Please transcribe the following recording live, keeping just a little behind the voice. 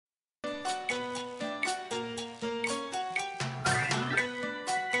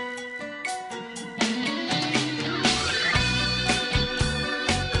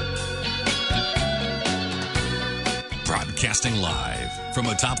Broadcasting live from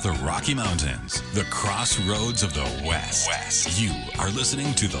atop the Rocky Mountains, the crossroads of the West. You are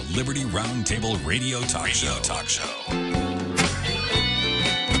listening to the Liberty Roundtable Radio Talk Show.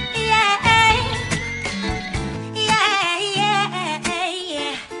 Yeah.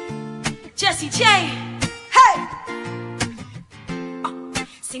 Jesse J. Hey!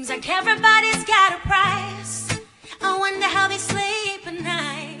 Seems like everybody's got a price. I wonder how they sleep at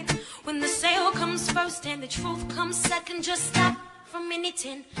night. When the sale comes first and the truth comes second, just stop for a minute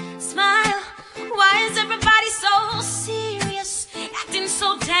and smile. Why is everybody so serious? Acting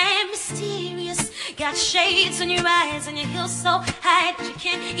so damn mysterious. Got shades on your eyes and your heels so high that you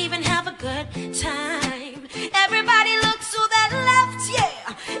can't even have a good time. Everybody looks to their left,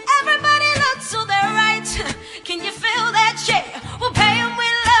 yeah. Everybody looks to their right. Can you feel that, yeah? We'll pay them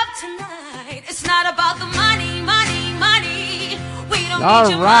with love tonight. It's not about the money.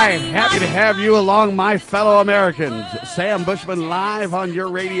 All right, happy to have you along, my fellow Americans. Sam Bushman live on your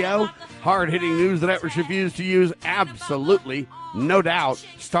radio. Hard-hitting news the networks refuse to use, absolutely, no doubt,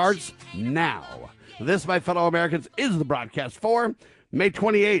 starts now. This, my fellow Americans, is the broadcast for May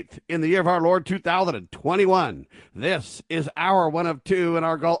 28th in the year of our Lord 2021. This is our one of two, and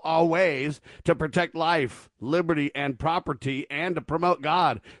our goal always to protect life, liberty, and property, and to promote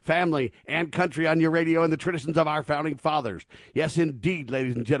God, family, and country on your radio and the traditions of our founding fathers. Yes, indeed,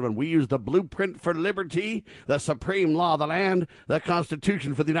 ladies and gentlemen, we use the blueprint for liberty, the supreme law of the land, the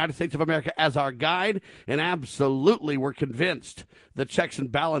Constitution for the United States of America as our guide, and absolutely we're convinced the checks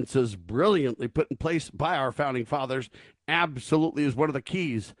and balances brilliantly put in place by our founding fathers absolutely is one of the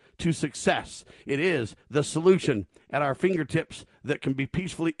keys to success. It is the solution at our fingertips that can be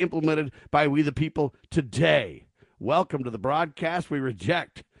peacefully implemented by we the people today. Welcome to the broadcast. We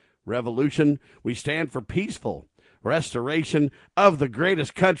reject revolution. We stand for peaceful restoration of the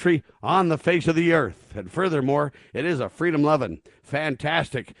greatest country on the face of the earth. And furthermore, it is a freedom-loving,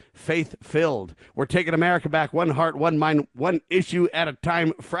 fantastic, faith-filled, we're taking America back, one heart, one mind, one issue at a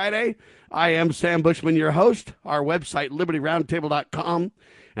time Friday. I am Sam Bushman, your host. Our website, libertyroundtable.com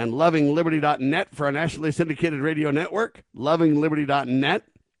and lovingliberty.net for our nationally syndicated radio network, lovingliberty.net.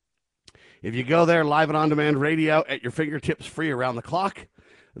 If you go there, live and on-demand radio at your fingertips, free around the clock.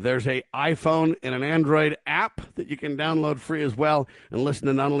 There's an iPhone and an Android app that you can download free as well and listen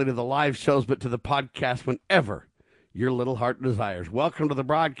to not only to the live shows but to the podcast whenever your little heart desires. Welcome to the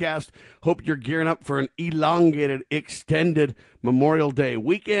broadcast. Hope you're gearing up for an elongated, extended Memorial Day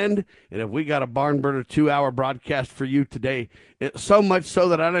weekend. And if we got a barn burner 2-hour broadcast for you today, so much so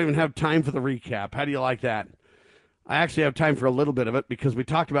that I don't even have time for the recap. How do you like that? I actually have time for a little bit of it because we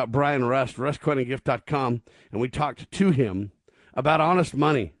talked about Brian Rust, rustcoinandgift.com, and we talked to him about honest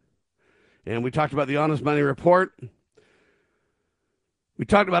money. And we talked about the Honest Money Report. We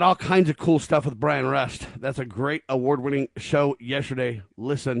talked about all kinds of cool stuff with Brian Rust. That's a great award-winning show yesterday.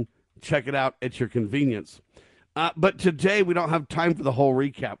 Listen, check it out at your convenience. But today we don't have time for the whole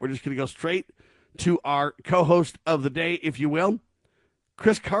recap. We're just going to go straight to our co-host of the day, if you will,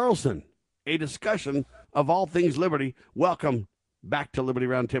 Chris Carlson, a discussion of all things liberty. Welcome back to Liberty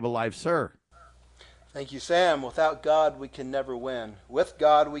Roundtable Live, sir. Thank you, Sam. Without God, we can never win. With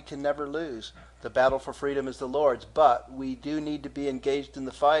God, we can never lose. The battle for freedom is the Lord's, but we do need to be engaged in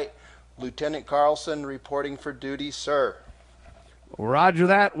the fight. Lieutenant Carlson reporting for duty, sir. Roger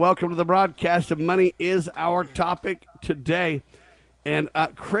that. Welcome to the broadcast. Money is our topic today. And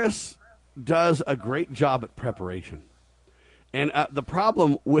Chris does a great job at preparation. And the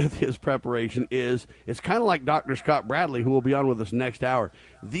problem with his preparation is it's kind of like Dr. Scott Bradley, who will be on with us next hour.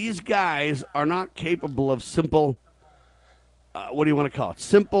 These guys are not capable of simple, what do you want to call it?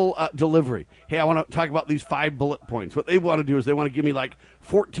 Simple delivery. Hey, I want to talk about these 5 bullet points. What they want to do is they want to give me like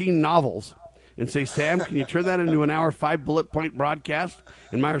 14 novels and say, Sam, can you turn that into an hour 5 bullet point broadcast?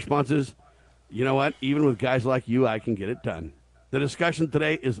 And my response is, you know what? Even with guys like you, I can get it done. The discussion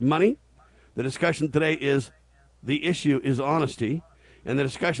today is money. The discussion today is the issue is honesty, and the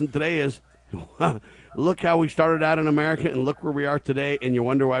discussion today is, look how we started out in America and look where we are today, and you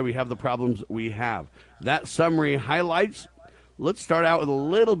wonder why we have the problems we have. That summary highlights. Let's start out with a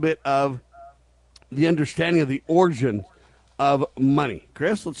little bit of the understanding of the origin of money.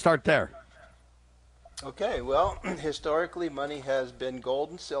 Chris, let's start there. Okay, well, historically, money has been gold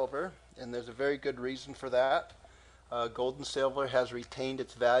and silver, and there's a very good reason for that. Gold and silver has retained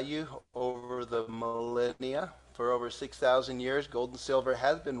its value over the millennia. For over 6,000 years, gold and silver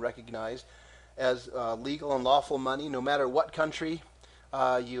has been recognized as legal and lawful money, no matter what country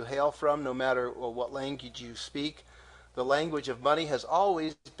you hail from, no matter what language you speak. The language of money has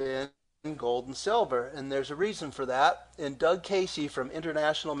always been gold and silver, and there's a reason for that. And Doug Casey from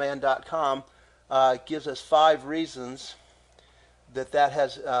internationalman.com gives us 5 reasons that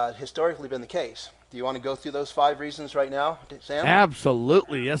has historically been the case. Do you want to go through those 5 reasons right now, Sam?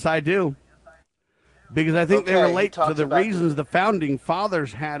 Absolutely. Yes, I do. Because I think they relate to the reasons the founding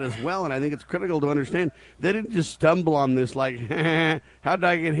fathers had as well, and I think it's critical to understand. They didn't just stumble on this like, how did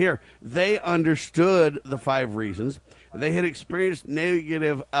I get here? They understood the 5 reasons. They had experienced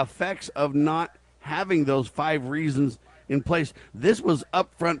negative effects of not having those 5 reasons in place. This was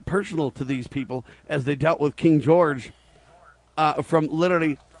upfront personal to these people as they dealt with King George from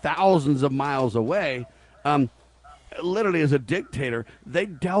literally thousands of miles away. Literally as a dictator, they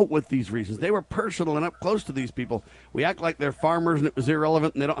dealt with these reasons. They were personal and up close to these people. We act like they're farmers and it was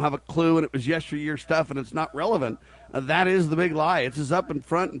irrelevant and they don't have a clue and it was yesteryear stuff and it's not relevant. That is the big lie. It's as up in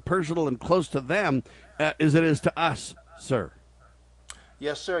front and personal and close to them as it is to us, sir.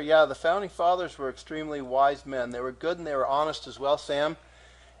 Yes, sir. Yeah, the founding fathers were extremely wise men. They were good and they were honest as well, Sam.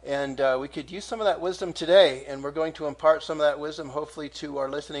 And we could use some of that wisdom today, and we're going to impart some of that wisdom hopefully to our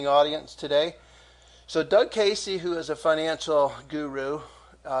listening audience today. So Doug Casey, who is a financial guru,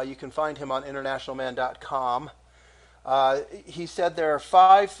 you can find him on internationalman.com. He said there are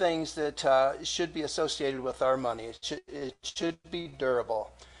 5 things that should be associated with our money. It should be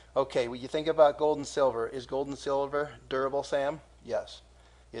durable. Okay, when you think about gold and silver, is gold and silver durable, Sam? Yes.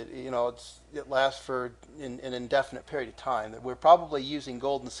 It lasts for an indefinite period of time. We're probably using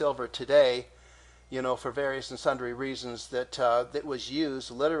gold and silver today, for various and sundry reasons that was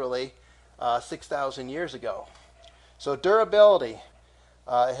used literally 6,000 years ago. So durability,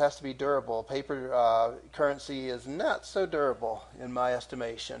 it has to be durable. Paper currency is not so durable in my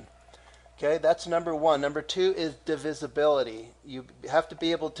estimation. Okay, that's number 1. Number 2 is divisibility. You have to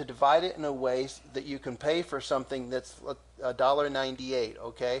be able to divide it in a way that you can pay for something that's $1.98.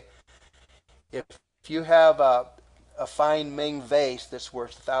 Okay, if you have a fine Ming vase that's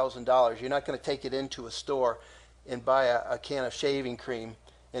worth $1,000, you're not going to take it into a store and buy a can of shaving cream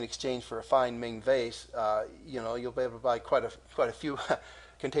in exchange for a fine Ming vase. You'll be able to buy quite a few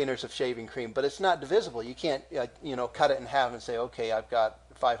containers of shaving cream, but it's not divisible. You can't cut it in half and say, okay, I've got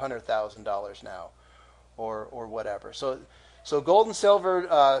 $500,000 now, or whatever. So gold and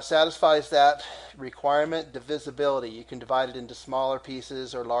silver satisfies that requirement. Divisibility, you can divide it into smaller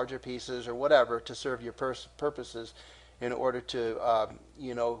pieces or larger pieces or whatever to serve your purposes in order to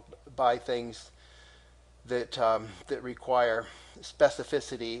buy things that require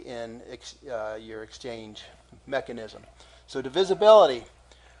specificity in your exchange mechanism. So divisibility.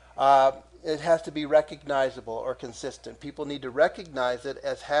 It has to be recognizable or consistent. People need to recognize it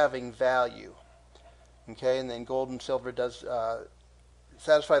as having value. Okay, and then gold and silver does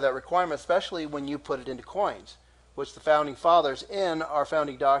satisfy that requirement, especially when you put it into coins, which the founding fathers in our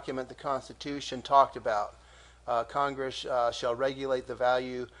founding document, the Constitution, talked about. Congress shall regulate the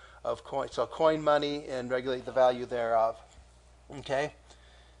value of coin money and regulate the value thereof. Okay,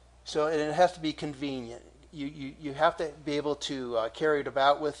 so it has to be convenient. You have to be able to carry it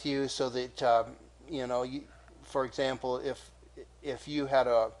about with you so that for example,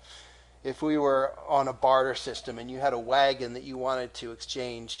 if we were on a barter system and you had a wagon that you wanted to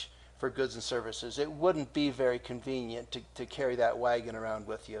exchange for goods and services, it wouldn't be very convenient to carry that wagon around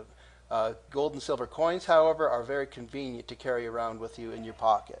with you. Gold and silver coins, however, are very convenient to carry around with you in your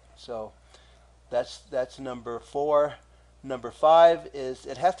pocket. So that's number 4. Number 5 is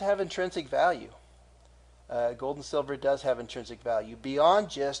it has to have intrinsic value. Gold and silver does have intrinsic value beyond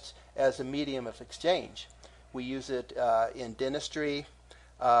just as a medium of exchange. We use it in dentistry.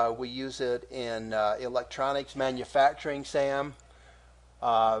 We use it in electronics manufacturing, Sam.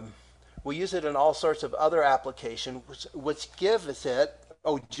 We use it in all sorts of other applications, which gives it,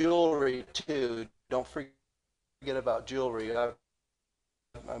 jewelry too. Don't forget about jewelry.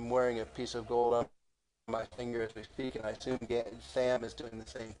 I'm wearing a piece of gold on my finger as we speak, and I assume Sam is doing the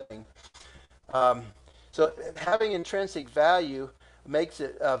same thing. So having intrinsic value makes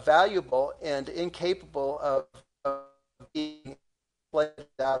it valuable and incapable of being played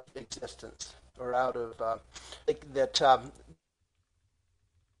out of existence or out of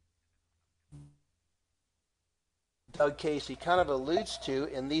Doug Casey kind of alludes to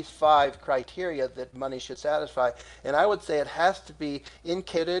in these 5 criteria that money should satisfy. And I would say it has to be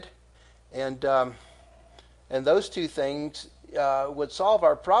incated, and those 2 things would solve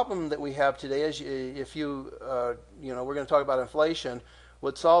our problem that we have today. We're going to talk about inflation,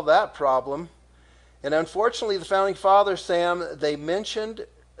 would solve that problem. And unfortunately, the founding fathers, Sam, they mentioned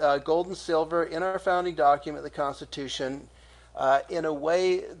gold and silver in our founding document, the Constitution, in a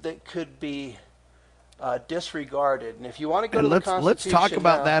way that could be disregarded. And if you want to go to the Constitution, let's talk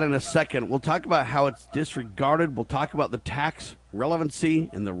about that in a second. We'll talk about how it's disregarded. We'll talk about the tax relevancy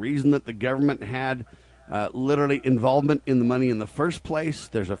and the reason that the government had literally involvement in the money in the first place.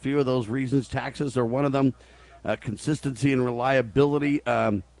 There's a few of those reasons. Taxes are one of them. Consistency and reliability,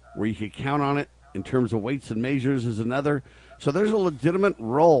 where you can count on it in terms of weights and measures, is another. So there's a legitimate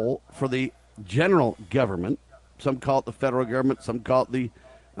role for the general government. Some call it the federal government. Some call it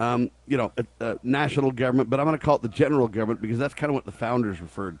the national government. But I'm going to call it the general government because that's kind of what the founders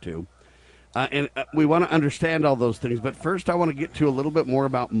referred to. And we want to understand all those things. But first, I want to get to a little bit more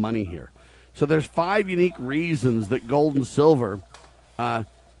about money here. So there's 5 unique reasons that gold and silver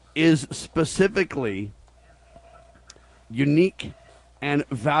is specifically unique and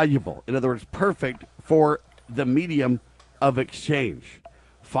valuable. In other words, perfect for the medium of exchange.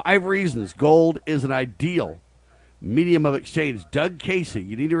 5 reasons gold is an ideal medium of exchange. Doug Casey,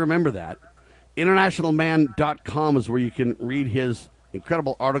 you need to remember that. Internationalman.com is where you can read his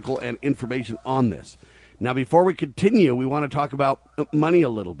incredible article and information on this. Now, before we continue, we want to talk about money a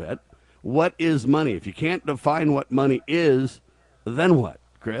little bit. What is money? If you can't define what money is, then what,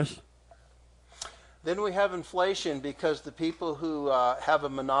 Chris? Then we have inflation, because the people who have a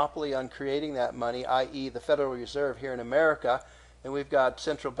monopoly on creating that money, i.e. the Federal Reserve here in America, and we've got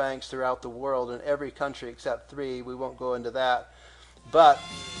central banks throughout the world in every country except 3. We won't go into that. But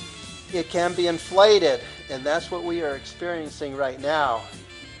it can be inflated, and that's what we are experiencing right now.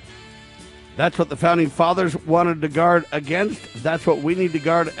 That's what the Founding Fathers wanted to guard against. That's what we need to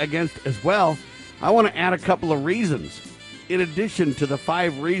guard against as well. I want to add a couple of reasons, in addition to the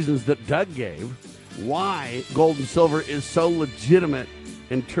 5 reasons that Doug gave, why gold and silver is so legitimate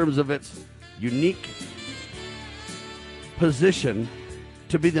in terms of its unique position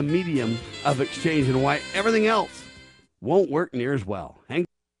to be the medium of exchange, and why everything else won't work near as well.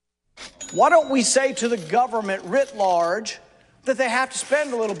 Why don't we say to the government writ large that they have to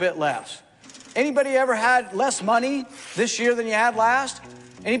spend a little bit less? Anybody ever had less money this year than you had last?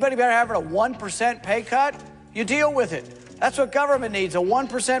 Anybody ever having a 1% pay cut? You deal with it. That's what government needs, a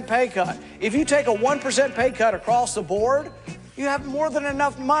 1% pay cut. If you take a 1% pay cut across the board, you have more than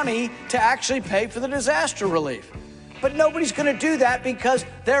enough money to actually pay for the disaster relief. But nobody's going to do that because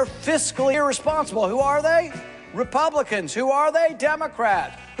they're fiscally irresponsible. Who are they? Republicans. Who are they?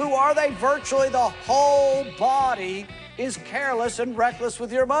 Democrats. Who are they? Virtually the whole body is careless and reckless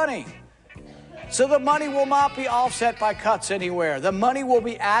with your money. So the money will not be offset by cuts anywhere. The money will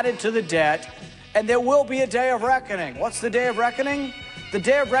be added to the debt, and there will be a day of reckoning. What's the day of reckoning? The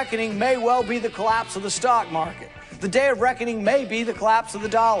day of reckoning may well be the collapse of the stock market. The day of reckoning may be the collapse of the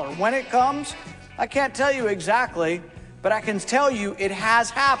dollar. When it comes, I can't tell you exactly, but I can tell you it has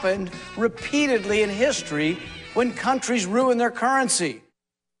happened repeatedly in history when countries ruin their currency.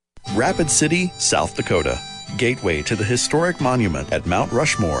 Rapid City, South Dakota. Gateway to the historic monument at Mount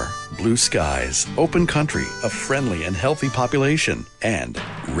Rushmore. Blue skies, open country, a friendly and healthy population, and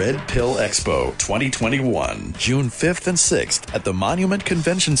Red Pill Expo 2021, June 5th and 6th at the Monument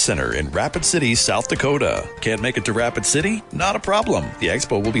Convention Center in Rapid City, South Dakota. Can't make it to Rapid City? Not a problem. The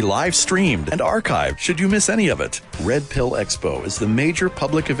expo will be live streamed and archived should you miss any of it. Red Pill Expo is the major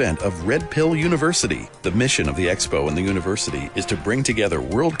public event of Red Pill University. The mission of the expo and the university is to bring together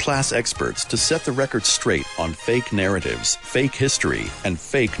world-class experts to set the record straight on fake narratives, fake history, and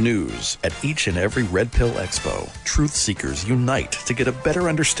fake news. At each and every Red Pill Expo, truth seekers unite to get a better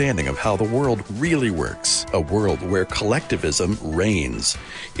understanding of how the world really works, a world where collectivism reigns.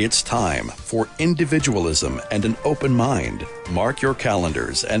 It's time for individualism and an open mind. Mark your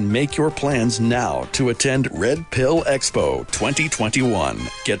calendars and make your plans now to attend Red Pill Expo 2021.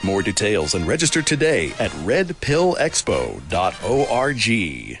 Get more details and register today at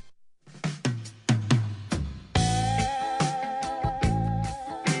redpillexpo.org.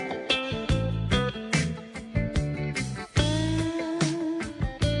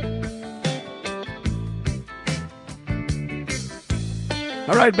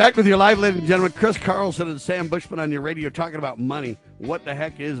 All right, back with you live, ladies and gentlemen. Chris Carlson and Sam Bushman on your radio talking about money. What the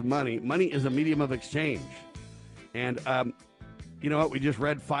heck is money? Money is a medium of exchange. And you know what? We just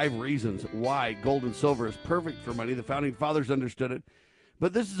read 5 reasons why gold and silver is perfect for money. The Founding Fathers understood it.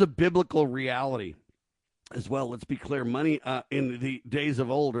 But this is a biblical reality as well. Let's be clear. Money in the days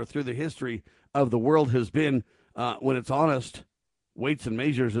of old or through the history of the world has been, when it's honest, weights and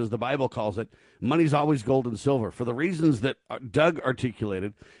measures, as the Bible calls it, money's always gold and silver for the reasons that Doug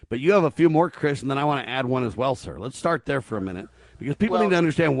articulated. But you have a few more, Chris, and then I want to add one as well, sir. Let's start there for a minute, because people need to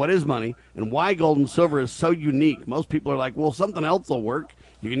understand what is money and why gold and silver is so unique. Most people are like, well, something else will work.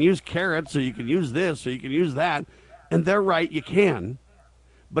 You can use carrots, or you can use this, or you can use that. And they're right, you can.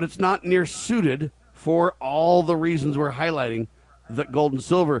 But it's not near suited for all the reasons we're highlighting that gold and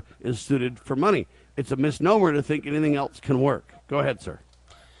silver is suited for money. It's a misnomer to think anything else can work. Go ahead, sir.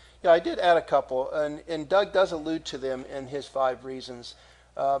 Yeah, I did add a couple, and Doug does allude to them in his 5 reasons.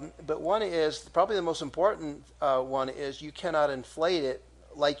 But one is, probably the most important one is you cannot inflate it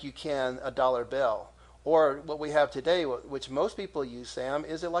like you can a dollar bill. Or what we have today, which most people use, Sam,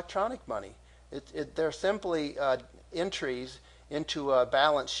 is electronic money. They're simply entries into a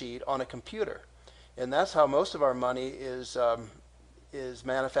balance sheet on a computer. And that's how most of our money is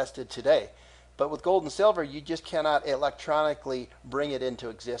manifested today. But with gold and silver, you just cannot electronically bring it into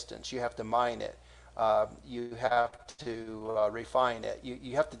existence. You have to mine it. You have to refine it.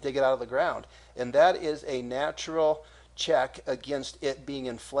 You have to dig it out of the ground. And that is a natural check against it being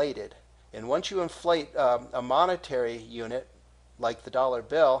inflated. And once you inflate a monetary unit, like the dollar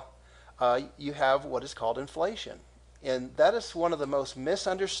bill, you have what is called inflation. And that is one of the most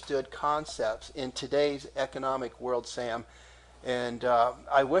misunderstood concepts in today's economic world, Sam. And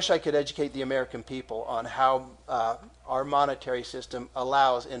I wish I could educate the American people on how our monetary system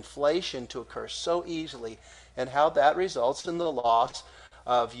allows inflation to occur so easily, and how that results in the loss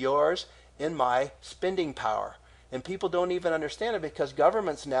of yours and my spending power. And people don't even understand it, because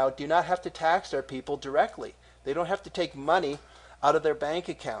governments now do not have to tax their people directly. They don't have to take money out of their bank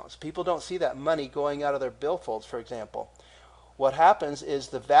accounts. People don't see that money going out of their billfolds, for example. What happens is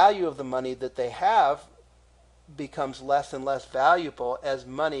the value of the money that they have becomes less and less valuable as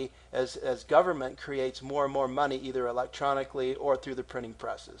government creates more and more money, either electronically or through the printing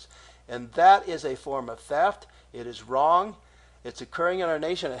presses. And that is a form of theft. It is wrong. It's occurring in our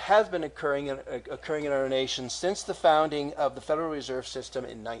nation. It has been occurring in our nation since the founding of the Federal Reserve System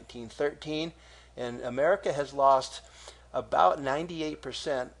in 1913. And America has lost about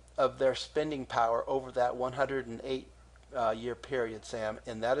 98% of their spending power over that 108 year period, Sam,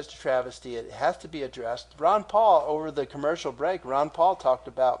 and that is a travesty. It has to be addressed. Ron Paul, over the commercial break, Ron Paul talked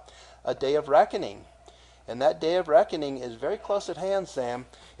about a day of reckoning, and that day of reckoning is very close at hand, Sam.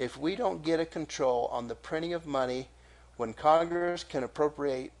 If we don't get a control on the printing of money, when Congress can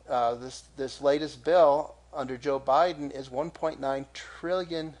appropriate this latest bill under Joe Biden is $1.9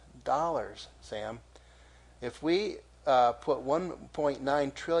 trillion, Sam. If we put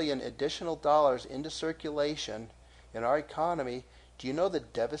 $1.9 trillion additional dollars into circulation in our economy, do you know the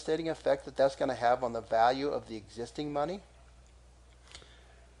devastating effect that that's going to have on the value of the existing money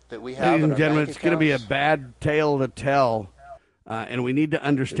that we have? Ladies and gentlemen, it's going to be a bad tale to tell, and we need to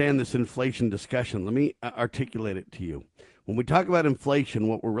understand this inflation discussion. Let me articulate it to you. When we talk about inflation,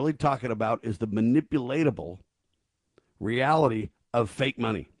 what we're really talking about is the manipulatable reality of fake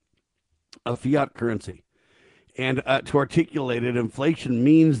money, of fiat currency. And to articulate it, inflation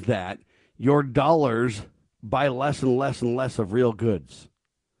means that your dollars buy less and less and less of real goods.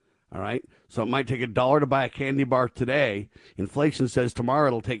 All right? So it might take $1 to buy a candy bar today. Inflation says tomorrow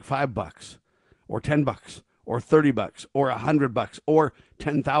it'll take $5 or $10 or $30 or $100 or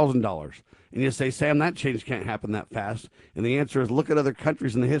 $10,000. And you say, Sam, that change can't happen that fast. And the answer is, look at other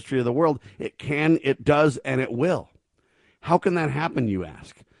countries in the history of the world. It can, it does, and it will. How can that happen, you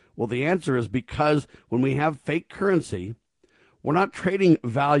ask? Well, the answer is because when we have fake currency, we're not trading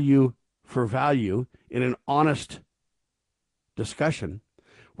value for value in an honest discussion.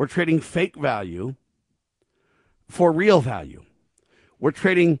 We're trading fake value for real value. We're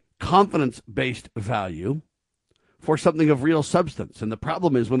trading confidence-based value for something of real substance. And the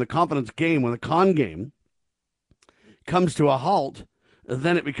problem is when the confidence game, when the con game comes to a halt,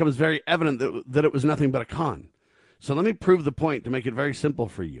 then it becomes very evident that it was nothing but a con. So let me prove the point to make it very simple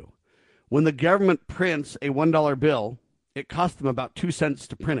for you. When the government prints a $1 bill, it costs them about 2 cents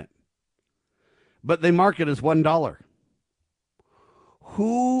to print it. But they mark it as $1.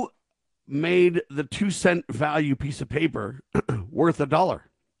 Who made the 2-cent value piece of paper worth $1?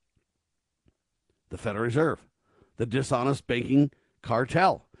 The Federal Reserve, the dishonest banking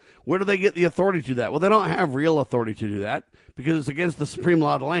cartel. Where do they get the authority to do that? Well, they don't have real authority to do that because it's against the supreme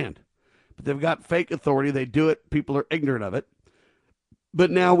law of the land. But they've got fake authority. They do it. People are ignorant of it.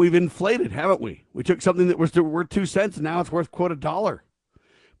 But now we've inflated, haven't we? We took something that was worth 2 cents, and now it's worth, quote, $1.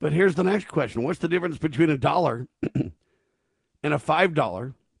 But here's the next question. What's the difference between $1 and a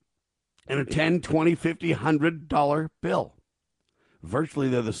 $5 and a $10, $20, $50, $100 bill? Virtually,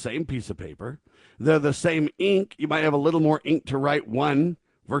 they're the same piece of paper. They're the same ink. You might have a little more ink to write 1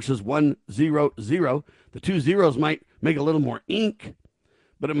 versus 100. The 2 zeros might make a little more ink,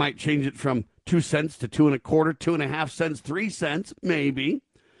 but it might change it from 2 cents to 2 1/4, 2.5 cents, 3 cents, maybe.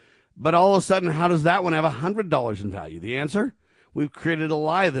 But all of a sudden, how does that one have $100 in value? The answer? We've created a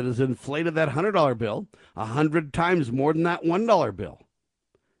lie that has inflated that $100 bill 100 times more than that $1 bill,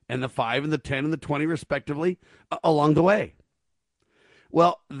 and the 5 and the 10 and the 20 respectively along the way.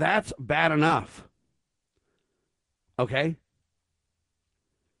 Well, that's bad enough. Okay?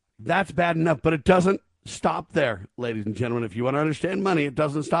 That's bad enough, but it doesn't stop there, ladies and gentlemen. If you want to understand money, it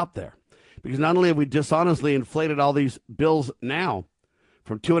doesn't stop there. Because not only have we dishonestly inflated all these bills now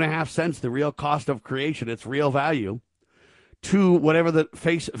from 2.5 cents, the real cost of creation, its real value, to whatever the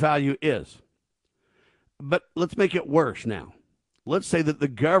face value is. But let's make it worse now. Let's say that the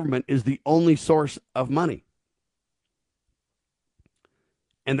government is the only source of money.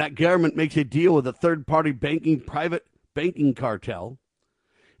 And that government makes a deal with a third-party private banking cartel.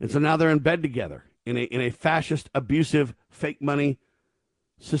 And so now they're in bed together in a fascist, abusive, fake money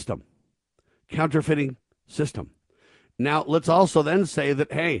system, counterfeiting system. Now, let's also then say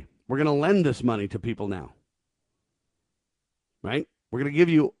that, hey, we're going to lend this money to people now, right? We're going to give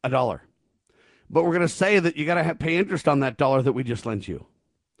you $1. But we're going to say that you got to pay interest on that $1 that we just lent you.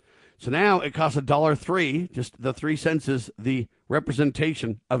 So now it costs $1.03. Just the 3 cents is the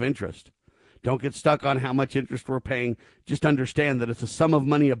representation of interest. Don't get stuck on how much interest we're paying. Just understand that it's a sum of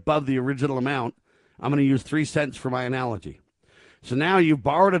money above the original amount. I'm going to use 3 cents for my analogy. So now you've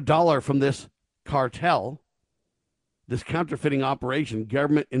borrowed $1 from this cartel, this counterfeiting operation,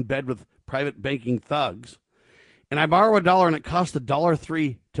 government in bed with private banking thugs. And I borrow $1 and it costs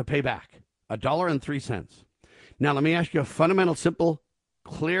 $1.03 to pay back. $1.03. Now, let me ask you a fundamental, simple,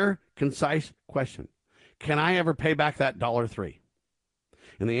 clear, concise question. Can I ever pay back that $1.03?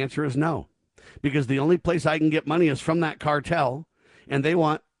 And the answer is no, because the only place I can get money is from that cartel, and they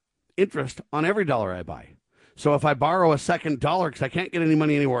want interest on every $1 I buy. So if I borrow a second $1, because I can't get any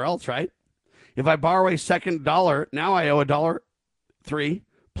money anywhere else, right? If I borrow a second $1, now I owe $1.03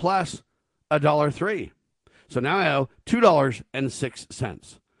 plus $1.03. So now I owe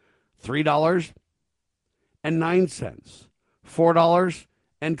 $2.06. $3.09,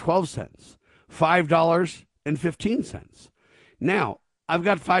 $4.12, $5.15. Now, I've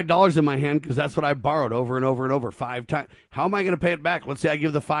got $5 in my hand because that's what I borrowed over and over and over 5 times. How am I going to pay it back? Let's say I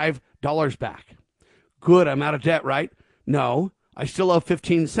give the $5 back. Good, I'm out of debt, right? No, I still owe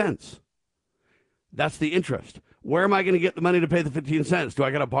 15 cents. That's the interest. Where am I going to get the money to pay the 15 cents? Do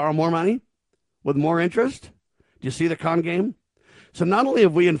I got to borrow more money with more interest? Do you see the con game? So not only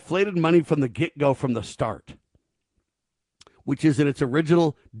have we inflated money from the get-go, from the start, which is in its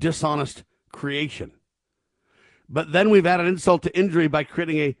original dishonest creation, but then we've added insult to injury by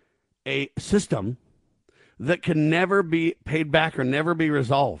creating a system that can never be paid back or never be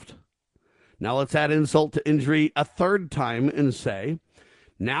resolved. Now let's add insult to injury a third time and say,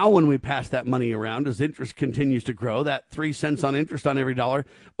 now when we pass that money around, as interest continues to grow, that 3 cents on interest on every $1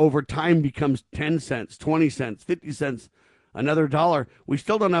 over time becomes 10 cents, 20 cents, 50 cents, another $1. We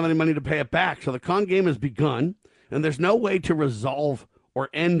still don't have any money to pay it back. So the con game has begun, and there's no way to resolve or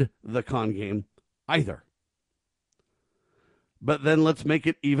end the con game either. But then let's make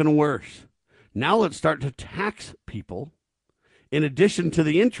it even worse. Now let's start to tax people in addition to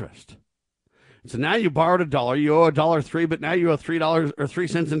the interest. So now you borrowed $1, you owe $1.03, but now you owe $3 or 3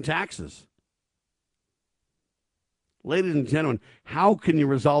 cents in taxes. Ladies and gentlemen, how can you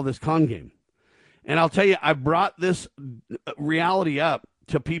resolve this con game? And I'll tell you, I brought this reality up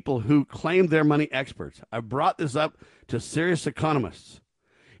to people who claim they're money experts. I brought this up to serious economists.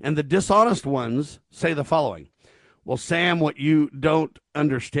 And the dishonest ones say the following. Well, Sam, what you don't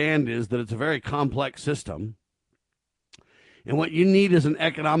understand is that it's a very complex system. And what you need is an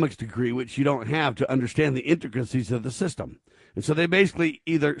economics degree, which you don't have, to understand the intricacies of the system. And so they basically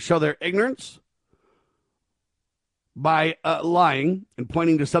either show their ignorance by lying and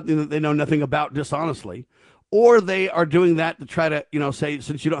pointing to something that they know nothing about dishonestly, or they are doing that to try to, say,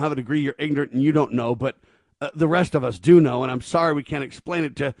 since you don't have a degree, you're ignorant and you don't know, but the rest of us do know, and I'm sorry we can't explain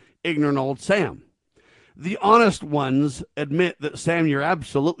it to ignorant old Sam. The honest ones admit that, Sam, you're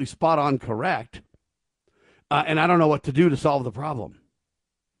absolutely spot on correct, and I don't know what to do to solve the problem.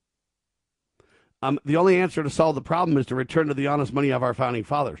 The only answer to solve the problem is to return to the honest money of our founding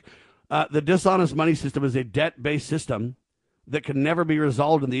fathers. The dishonest money system is a debt-based system that can never be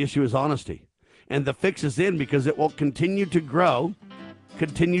resolved, and the issue is honesty. And the fix is in, because it will continue to grow,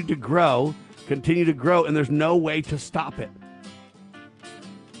 and there's no way to stop it.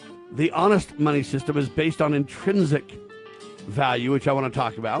 The honest money system is based on intrinsic value, which I want to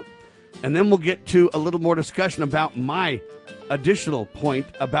talk about. And then we'll get to a little more discussion about my additional point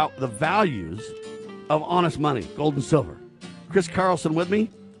about the values of honest money, gold and silver. Chris Carlson with me,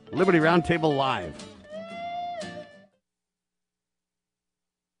 Liberty Roundtable Live.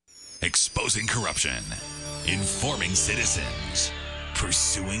 Exposing corruption, informing citizens,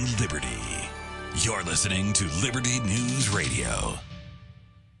 pursuing liberty. You're listening to Liberty News Radio.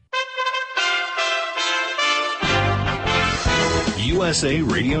 USA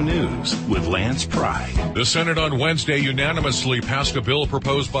Radio News with Lance Pry. The Senate on Wednesday unanimously passed a bill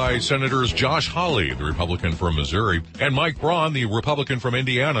proposed by Senators Josh Hawley, the Republican from Missouri, and Mike Braun, the Republican from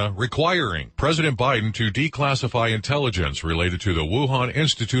Indiana, requiring President Biden to declassify intelligence related to the Wuhan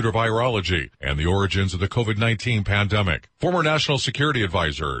Institute of Virology and the origins of the COVID-19 pandemic. Former National Security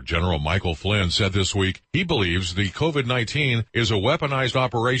Advisor General Michael Flynn said this week he believes the COVID-19 is a weaponized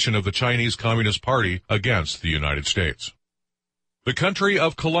operation of the Chinese Communist Party against the United States. The country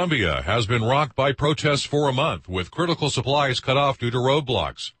of Colombia has been rocked by protests for a month, with critical supplies cut off due to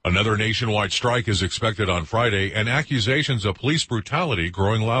roadblocks. Another nationwide strike is expected on Friday, and accusations of police brutality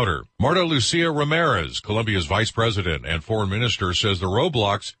growing louder. Marta Lucia Ramirez, Colombia's vice president and foreign minister, says the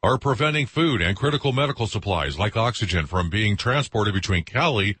roadblocks are preventing food and critical medical supplies like oxygen from being transported between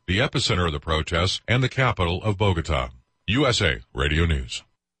Cali, the epicenter of the protests, and the capital of Bogota. USA Radio News.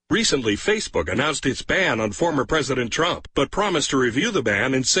 Recently, Facebook announced its ban on former President Trump, but promised to review the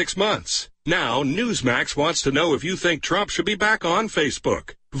ban in 6 months. Now, Newsmax wants to know if you think Trump should be back on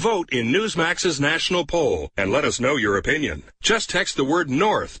Facebook. Vote in Newsmax's national poll and let us know your opinion. Just text the word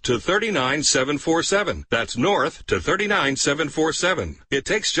North to 39747. That's North to 39747. It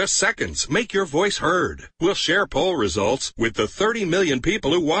takes just seconds. Make your voice heard. We'll share poll results with the 30 million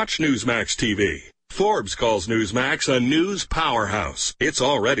people who watch Newsmax TV. Forbes calls Newsmax a news powerhouse. It's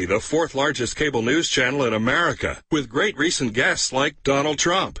already the 4th largest cable news channel in America, with great recent guests like Donald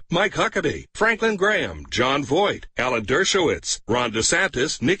Trump, Mike Huckabee, Franklin Graham, John Voight, Alan Dershowitz, Ron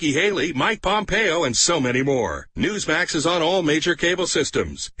DeSantis, Nikki Haley, Mike Pompeo, and so many more. Newsmax is on all major cable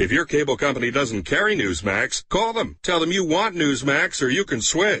systems. If your cable company doesn't carry Newsmax, call them. Tell them you want Newsmax or you can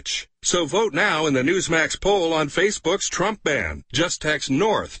switch. So vote now in the Newsmax poll on Facebook's Trump ban. Just text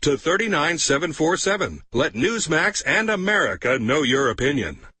North to 39747. Let Newsmax and America know your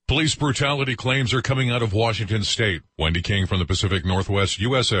opinion. Police brutality claims are coming out of Washington State. Wendy King from the Pacific Northwest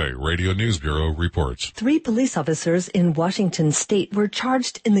USA Radio News Bureau reports. 3 police officers in Washington State were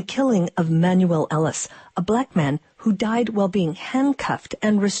charged in the killing of Manuel Ellis, a black man who died while being handcuffed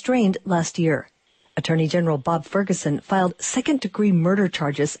and restrained last year. Attorney General Bob Ferguson filed second-degree murder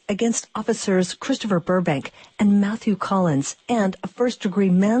charges against officers Christopher Burbank and Matthew Collins and a first-degree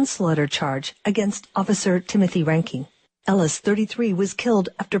manslaughter charge against Officer Timothy Ranking. Ellis, 33, was killed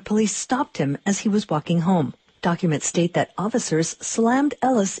after police stopped him as he was walking home. Documents state that officers slammed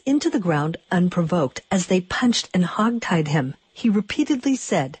Ellis into the ground unprovoked as they punched and hogtied him. He repeatedly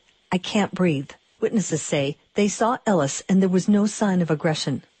said, "I can't breathe." Witnesses say they saw Ellis and there was no sign of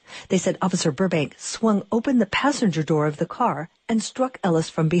aggression. They said Officer Burbank swung open the passenger door of the car and struck Ellis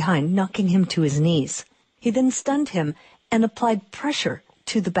from behind, knocking him to his knees. He then stunned him and applied pressure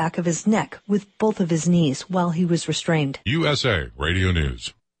to the back of his neck with both of his knees while he was restrained. USA Radio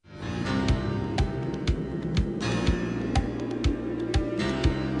News.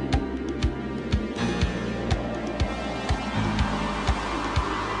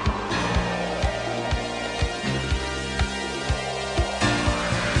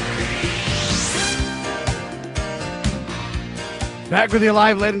 Back with you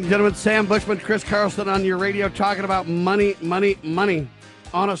live, ladies and gentlemen. Sam Bushman, Chris Carlson on your radio, talking about money, money, money.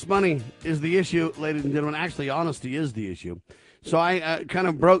 Honest money is the issue, ladies and gentlemen. Actually, honesty is the issue. So I kind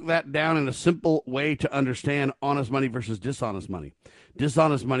of broke that down in a simple way to understand honest money versus dishonest money.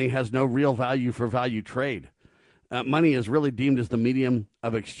 Dishonest money has no real value for value trade. Money is really deemed as the medium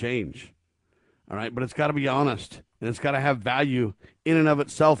of exchange. All right, but it's got to be honest, and it's got to have value in and of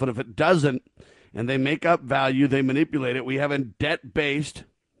itself. And if it doesn't, and they make up value, they manipulate it, we have a debt-based,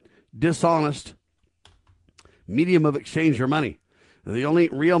 dishonest medium of exchange for money. The only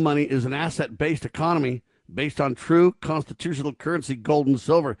real money is an asset-based economy based on true constitutional currency, gold and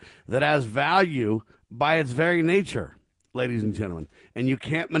silver, that has value by its very nature, ladies and gentlemen. And you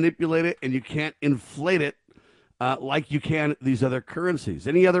can't manipulate it, and you can't inflate it like you can these other currencies.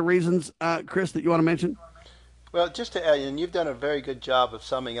 Any other reasons, Chris, that you want to mention? Well, just to add, and you've done a very good job of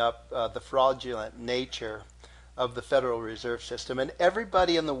summing up the fraudulent nature of the Federal Reserve System. And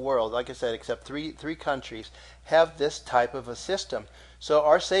everybody in the world, like I said, except three countries, have this type of a system. So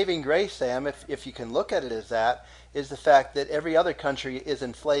our saving grace, Sam, if you can look at it as that, is the fact that every other country is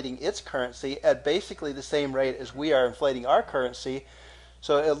inflating its currency at basically the same rate as we are inflating our currency.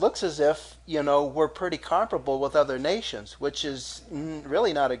 So it looks as if, we're pretty comparable with other nations, which is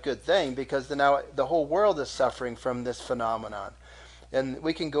really not a good thing, because now the whole world is suffering from this phenomenon. And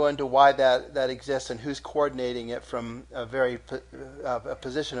we can go into why that exists and who's coordinating it from a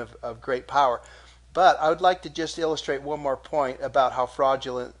position of great power. But I would like to just illustrate one more point about how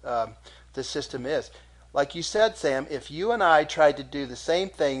fraudulent the system is. Like you said, Sam, if you and I tried to do the same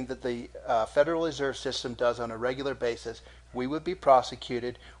thing that the Federal Reserve System does on a regular basis, we would be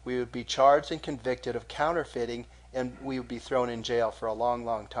prosecuted, we would be charged and convicted of counterfeiting, and we would be thrown in jail for a long,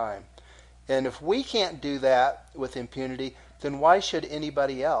 long time. And if we can't do that with impunity, then why should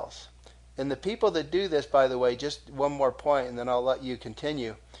anybody else? And the people that do this, by the way, just one more point, and then I'll let you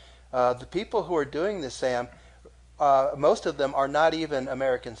continue. The people who are doing this, Sam, most of them are not even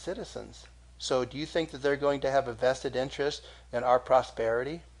American citizens. So do you think that they're going to have a vested interest in our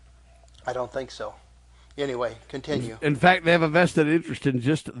prosperity? I don't think so. Anyway, continue. In fact, they have a vested interest in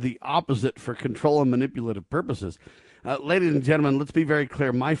just the opposite for control and manipulative purposes. Ladies and gentlemen, let's be very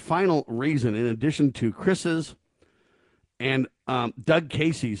clear. My final reason, in addition to Chris's and Doug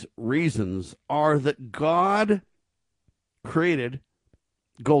Casey's reasons, are that God created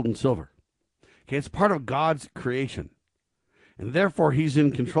gold and silver. Okay, it's part of God's creation, and therefore he's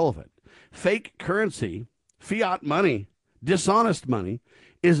in control of it. Fake currency, fiat money, dishonest money,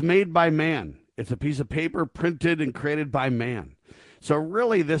 is made by man. It's a piece of paper printed and created by man. So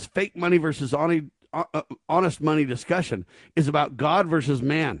really, this fake money versus honest money discussion is about God versus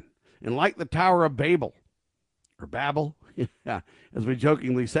man. And like the Tower of Babel, or Babel, as we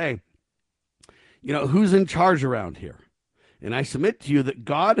jokingly say, you know, who's in charge around here? And I submit to you that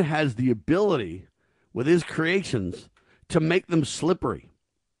God has the ability with his creations to make them slippery.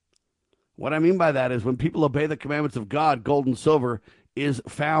 What I mean by that is when people obey the commandments of God, gold and silver is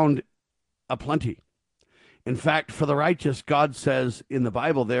found aplenty. In fact, for the righteous, God says in the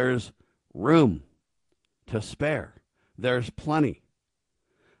Bible, there's room to spare. There's plenty.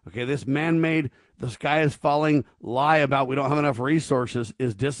 Okay, this man-made, the sky is falling lie about we don't have enough resources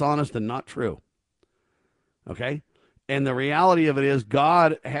is dishonest and not true. Okay? And the reality of it is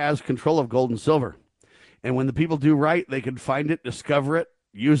God has control of gold and silver. And when the people do right, they can find it, discover it,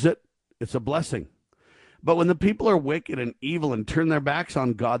 use it. It's a blessing. But when the people are wicked and evil and turn their backs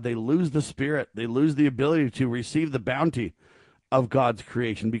on God, they lose the spirit. They lose the ability to receive the bounty of God's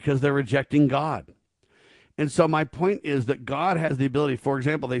creation because they're rejecting God. And so my point is that God has the ability. For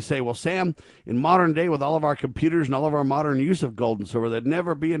example, they say, well, Sam, in modern day with all of our computers and all of our modern use of gold and silver, there'd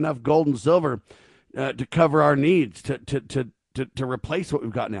never be enough gold and silver to cover our needs, to replace what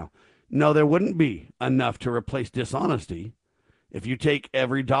we've got now. No, there wouldn't be enough to replace dishonesty. If you take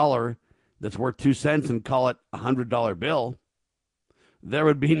every dollar that's worth 2 cents and call it a $100 bill, there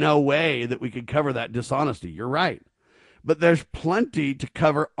would be no way that we could cover that dishonesty. You're right. But there's plenty to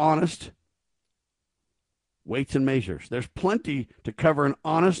cover honest weights and measures. There's plenty to cover an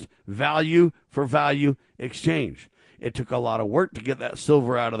honest value for value exchange. It took a lot of work to get that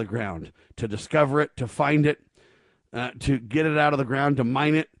silver out of the ground, to discover it, to find it, to get it out of the ground, to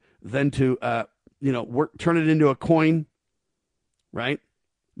mine it, then to, turn it into a coin, right?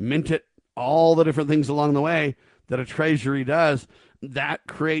 Mint it, all the different things along the way that a treasury does. That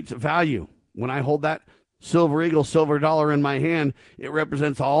creates value. When I hold that Silver Eagle silver dollar in my hand, it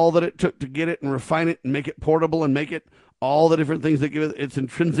represents all that it took to get it and refine it and make it portable and make it all the different things that give it its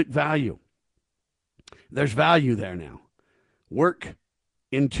intrinsic value. There's value there now. Work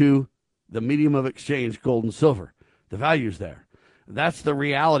into the medium of exchange, gold and silver. The value's there. That's the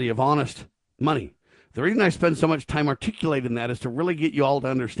reality of honest money. The reason I spend so much time articulating that is to really get you all to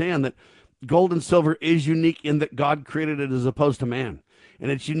understand that gold and silver is unique in that God created it as opposed to man. And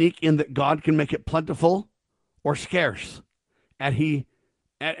it's unique in that God can make it plentiful or scarce at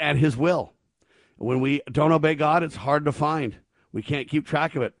his will. When we don't obey God, it's hard to find. We can't keep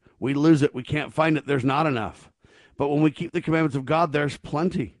track of it. We lose it. We can't find it. There's not enough. But when we keep the commandments of God, there's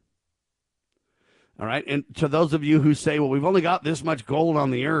plenty. All right. And to those of you who say, well, we've only got this much gold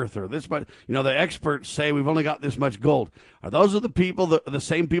on the earth, or this much, the experts say we've only got this much gold. Are those the people, the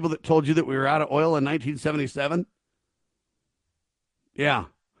same people that told you that we were out of oil in 1977? Yeah.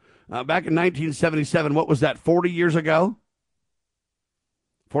 Back in 1977, what was that, 40 years ago?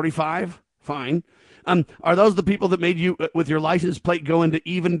 45? Fine. Are those the people that made you, with your license plate, go into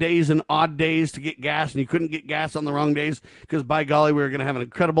even days and odd days to get gas, and you couldn't get gas on the wrong days because, by golly, we were going to have an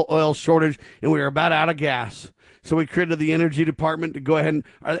incredible oil shortage, and we were about out of gas. So we created the energy department to go ahead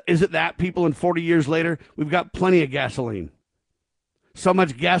and, is it that people, and 40 years later, we've got plenty of gasoline. So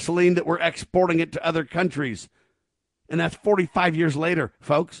much gasoline that we're exporting it to other countries. And that's 45 years later,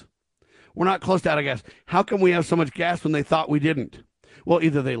 folks. We're not close to out of gas. How come we have so much gas when they thought we didn't? Well,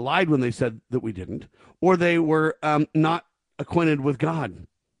 either they lied when they said that we didn't, or they were not acquainted with God.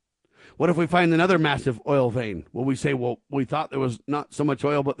 What if we find another massive oil vein? Will we say, well, we thought there was not so much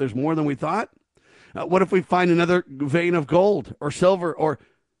oil, but there's more than we thought? What if we find another vein of gold or silver? Or,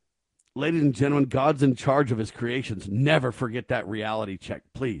 ladies and gentlemen, God's in charge of his creations. Never forget that reality check,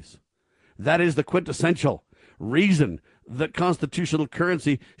 please. That is the quintessential reason that constitutional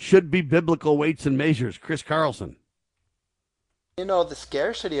currency should be biblical weights and measures. Chris Carlson. You know, the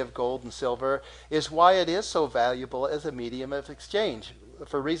scarcity of gold and silver is why it is so valuable as a medium of exchange,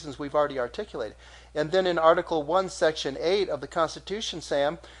 for reasons we've already articulated. And then in Article 1, Section 8 of the Constitution,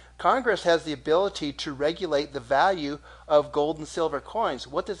 Sam, Congress has the ability to regulate the value of gold and silver coins.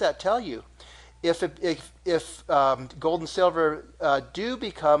 What does that tell you? If gold and silver do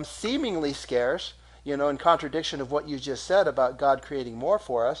become seemingly scarce, you know, in contradiction of what you just said about God creating more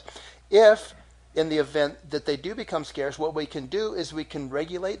for us, if in the event that they do become scarce, what we can do is we can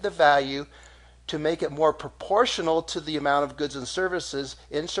regulate the value to make it more proportional to the amount of goods and services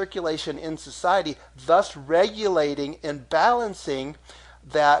in circulation in society, thus regulating and balancing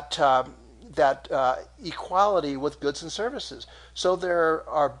that equality with goods and services. So there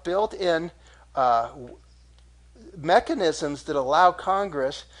are built-in mechanisms that allow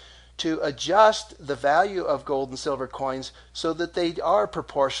Congress to adjust the value of gold and silver coins so that they are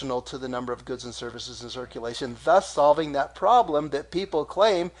proportional to the number of goods and services in circulation, thus solving that problem that people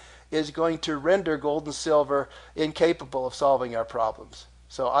claim is going to render gold and silver incapable of solving our problems.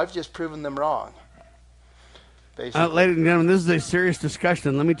 So I've just proven them wrong. Ladies and gentlemen, this is a serious discussion,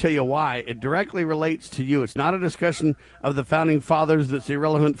 and let me tell you why. It directly relates to you. It's not a discussion of the Founding Fathers that's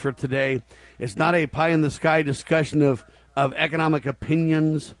irrelevant for today. It's not a pie-in-the-sky discussion of economic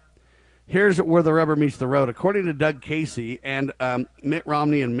opinions. Here's where the rubber meets the road. According to Doug Casey and Mitt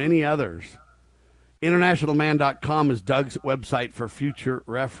Romney and many others, internationalman.com is Doug's website for future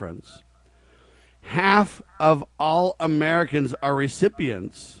reference. Half of all Americans are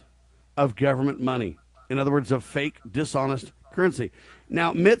recipients of government money. In other words, of fake, dishonest currency.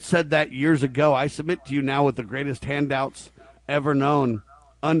 Now, Mitt said that years ago. I submit to you now with the greatest handouts ever known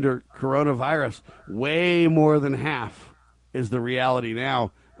under coronavirus, way more than half is the reality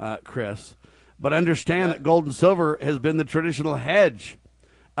now, Chris. But understand that gold and silver has been the traditional hedge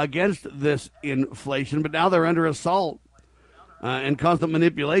against this inflation, but now they're under assault and constant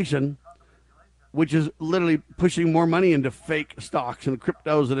manipulation, which is literally pushing more money into fake stocks and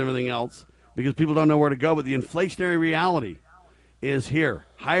cryptos and everything else because people don't know where to go. But the inflationary reality is here.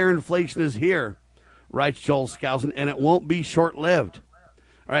 Higher inflation is here, writes Joel Skousen, and it won't be short-lived.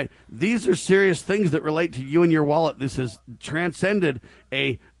 All right, these are serious things that relate to you and your wallet. This has transcended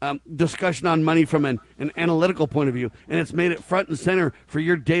a discussion on money from an analytical point of view, and it's made it front and center for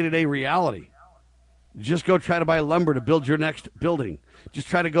your day-to-day reality. Just go try to buy lumber to build your next building. Just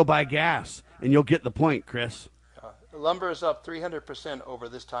try to go buy gas, and you'll get the point, Chris. Lumber is up 300% over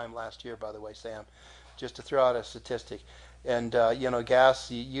this time last year, by the way, Sam, just to throw out a statistic. And,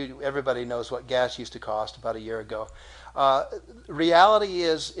 gas, everybody knows what gas used to cost about a year ago. Reality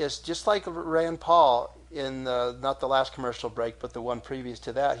is just like Rand Paul in not the last commercial break, but the one previous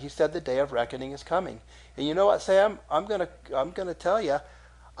to that. He said the day of reckoning is coming. And you know what, Sam? I'm gonna tell you,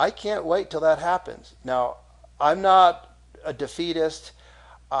 I can't wait till that happens. Now, I'm not a defeatist.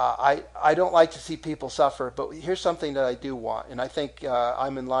 I don't like to see people suffer, but here's something that I do want, and I think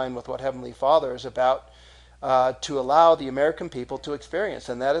I'm in line with what Heavenly Father is about, to allow the American people to experience,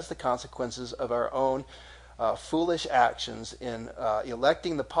 and that is the consequences of our own foolish actions in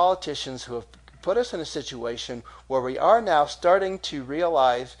electing the politicians who have put us in a situation where we are now starting to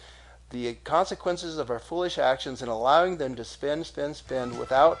realize the consequences of our foolish actions and allowing them to spend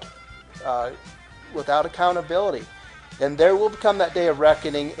without accountability. And there will become that day of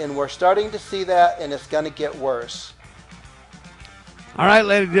reckoning, and we're starting to see that, and it's going to get worse. All right,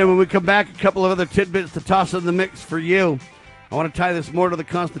 ladies and gentlemen, when we come back, a couple of other tidbits to toss in the mix for you. I want to tie this more to the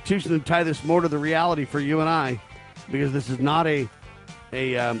Constitution and tie this more to the reality for you and I, because this is not a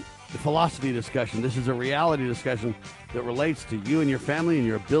philosophy discussion. This is a reality discussion that relates to you and your family and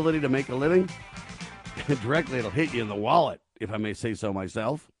your ability to make a living. Directly, it'll hit you in the wallet, if I may say so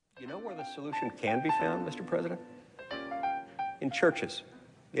myself. You know where the solution can be found, Mr. President? In churches,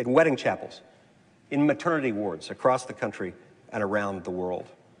 in wedding chapels, in maternity wards across the country and around the world.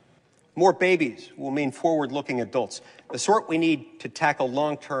 More babies will mean forward-looking adults, the sort we need to tackle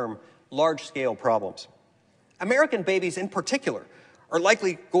long-term, large-scale problems. American babies in particular are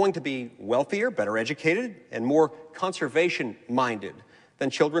likely going to be wealthier, better educated, and more conservation-minded than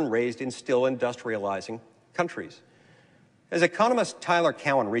children raised in still industrializing countries. As economist Tyler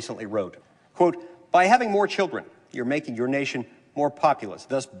Cowen recently wrote, quote, "By having more children, you're making your nation more populous,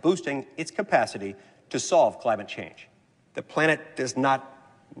 thus boosting its capacity to solve climate change. The planet does not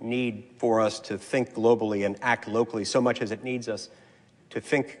need for us to think globally and act locally so much as it needs us to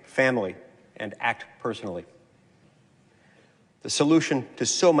think family and act personally. The solution to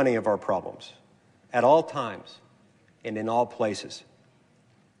so many of our problems, at all times and in all places,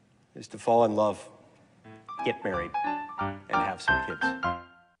 is to fall in love, get married, and have some kids."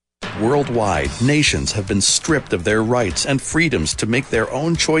 Worldwide, nations have been stripped of their rights and freedoms to make their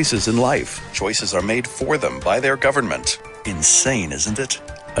own choices in life. Choices are made for them by their government. Insane, isn't it?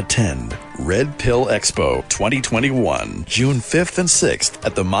 Attend Red Pill Expo 2021, June 5th and 6th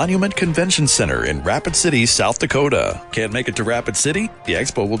at the Monument Convention Center in Rapid City, South Dakota. Can't make it to Rapid City? The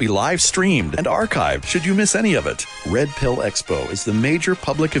expo will be live streamed and archived should you miss any of it. Red Pill Expo is the major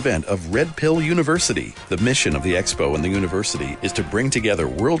public event of Red Pill University. The mission of the expo and the university is to bring together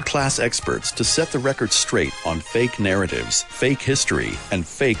world-class experts to set the record straight on fake narratives, fake history, and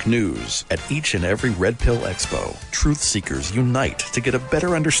fake news. At each and every Red Pill Expo, truth seekers unite to get a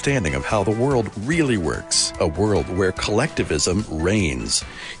better understanding of how the world really works, a world where collectivism reigns.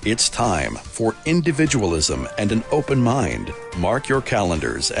 It's time for individualism and an open mind. Mark your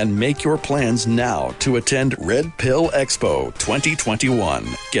calendars and make your plans now to attend Red Pill Expo 2021.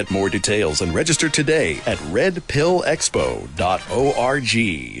 Get more details and register today at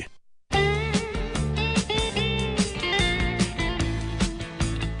redpillexpo.org.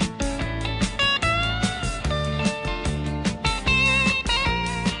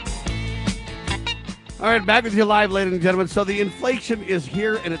 All right, back with you live, ladies and gentlemen. So the inflation is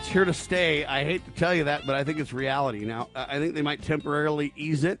here, and it's here to stay. I hate to tell you that, but I think it's reality. Now, I think they might temporarily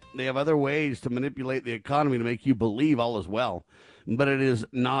ease it. They have other ways to manipulate the economy to make you believe all is well. But it is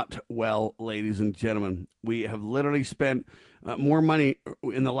not well, ladies and gentlemen. We have literally spent more money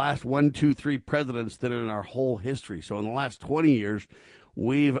in the last 1, 2, 3 presidents than in our whole history. So in the last 20 years,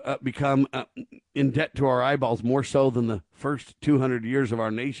 we've become in debt to our eyeballs more so than the first 200 years of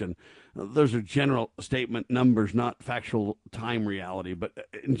our nation. Those are general statement numbers, not factual time reality, but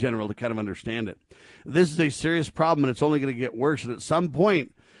in general to kind of understand it. This is a serious problem, and it's only going to get worse. And at some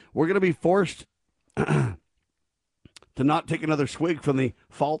point, we're going to be forced to not take another swig from the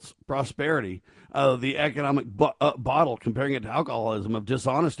false prosperity of the economic bottle, comparing it to alcoholism of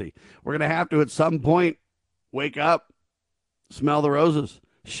dishonesty. We're going to have to, at some point, wake up, smell the roses,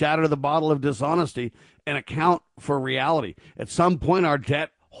 shatter the bottle of dishonesty, and account for reality. At some point, our debt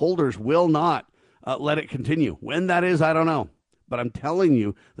holders will not let it continue. When that is, I don't know. But I'm telling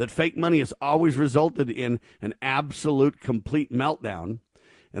you that fake money has always resulted in an absolute, complete meltdown.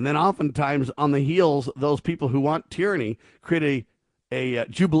 And then oftentimes on the heels, those people who want tyranny create a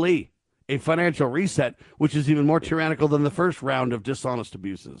jubilee, a financial reset, which is even more tyrannical than the first round of dishonest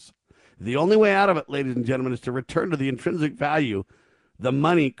abuses. The only way out of it, ladies and gentlemen, is to return to the intrinsic value, the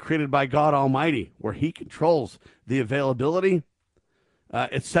money created by God Almighty, where he controls the availability,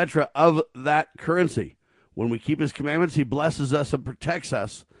 etc., of that currency. When we keep his commandments, he blesses us and protects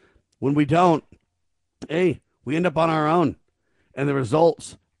us. When we don't, we end up on our own, and the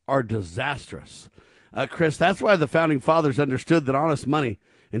results are disastrous. Chris, that's why the founding fathers understood that honest money,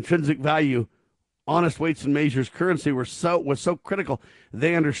 intrinsic value, honest weights and measures currency was so critical.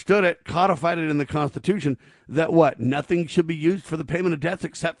 They understood it, codified it in the Constitution, that nothing should be used for the payment of debts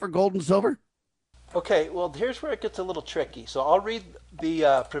except for gold and silver? Okay, well, here's where it gets a little tricky. So I'll read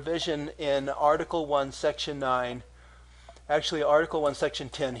the provision in Article 1, Section 9. Actually, Article 1, Section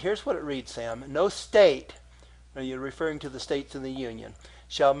 10. Here's what it reads, Sam. No state, you're referring to the states in the Union,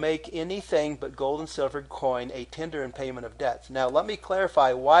 shall make anything but gold and silver coin a tender in payment of debts. Now, let me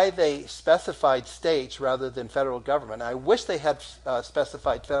clarify why they specified states rather than federal government. I wish they had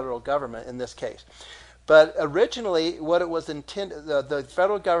specified federal government in this case. But originally, what it was intended, the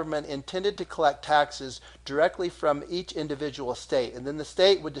federal government intended to collect taxes directly from each individual state, and then the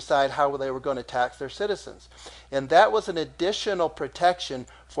state would decide how they were going to tax their citizens. And that was an additional protection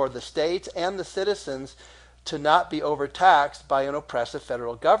for the states and the citizens to not be overtaxed by an oppressive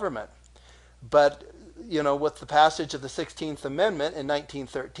federal government. But, with the passage of the 16th Amendment in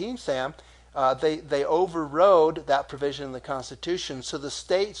 1913, Sam, they overrode that provision in the Constitution, so the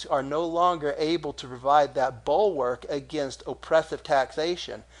states are no longer able to provide that bulwark against oppressive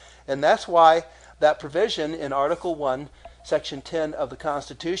taxation. And that's why that provision in Article 1, Section 10 of the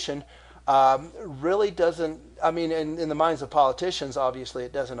Constitution really doesn't, in the minds of politicians, obviously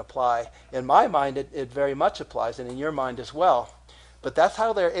it doesn't apply. In my mind, it very much applies, and in your mind as well. But that's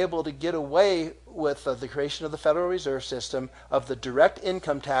how they're able to get away with the creation of the Federal Reserve System, of the direct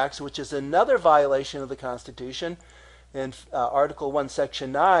income tax, which is another violation of the Constitution. In Article 1,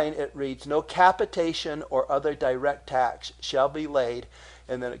 Section 9, it reads, no capitation or other direct tax shall be laid,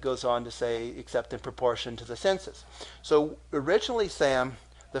 and then it goes on to say, except in proportion to the census. So originally, Sam,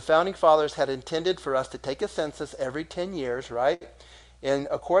 the Founding Fathers had intended for us to take a census every 10 years, right? And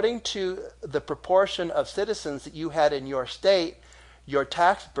according to the proportion of citizens that you had in your state, your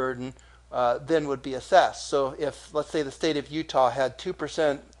tax burden then would be assessed. So if, let's say, the state of Utah had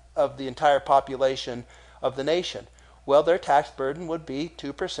 2% of the entire population of the nation, well, their tax burden would be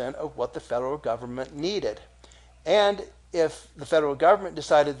 2% of what the federal government needed. And if the federal government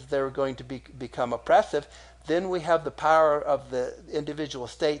decided that they were going to become oppressive, then we have the power of the individual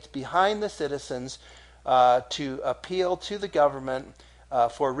states behind the citizens to appeal to the government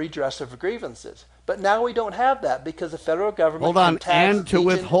for redress of grievances. But now we don't have that because the federal government Hold on, can tax and to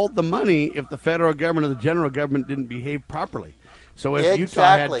withhold the money if the federal government or the general government didn't behave properly. So if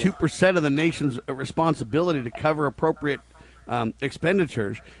Exactly. Utah had 2% of the nation's responsibility to cover appropriate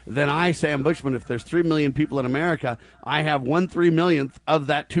expenditures, then I, Sam Bushman, if there's 3 million people in America, I have 1/3 millionth of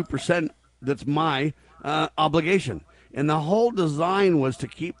that 2% that's my obligation. And the whole design was to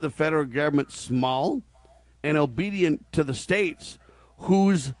keep the federal government small and obedient to the states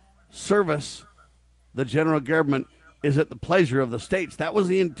whose service the general government is at the pleasure of the states. That was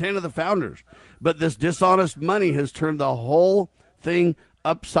the intent of the founders. But this dishonest money has turned the whole thing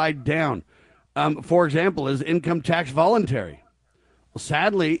upside down. For example, is income tax voluntary? Well,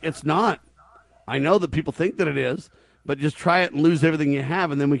 sadly, it's not. I know that people think that it is, but just try it and lose everything you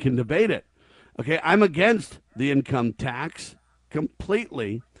have, and then we can debate it. Okay, I'm against the income tax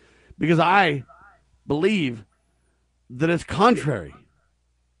completely because I believe that it's contrary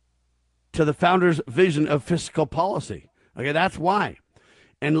to the founders' vision of fiscal policy. Okay, that's why.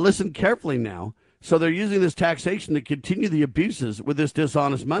 And listen carefully now. So they're using this taxation to continue the abuses with this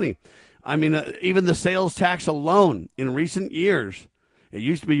dishonest money. I mean, even the sales tax alone in recent years, it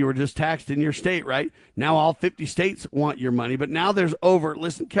used to be you were just taxed in your state, right? Now all 50 states want your money, but now there's over,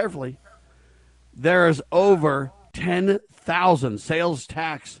 listen carefully, there is over 10,000 sales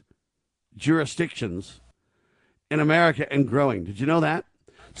tax jurisdictions in America and growing. Did you know that?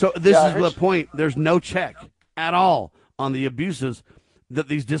 So this is the point. There's no check at all on the abuses that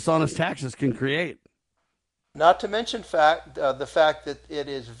these dishonest taxes can create. Not to mention the fact that it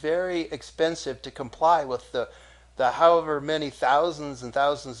is very expensive to comply with the however many thousands and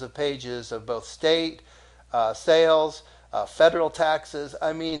thousands of pages of both state, sales, federal taxes.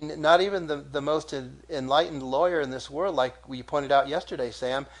 I mean, not even the most enlightened lawyer in this world, like we pointed out yesterday,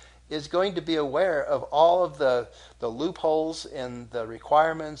 Sam, is going to be aware of all of the loopholes and the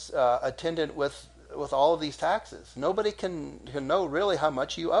requirements attendant with all of these taxes. Nobody can know really how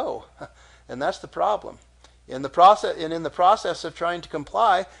much you owe, and that's the problem. In the process of trying to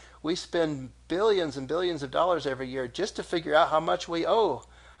comply, we spend billions and billions of dollars every year just to figure out how much we owe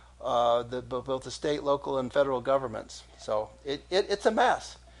both the state, local, and federal governments. So it's a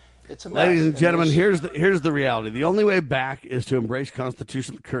mess. It's a mess. Ladies and gentlemen, here's the reality. The only way back is to embrace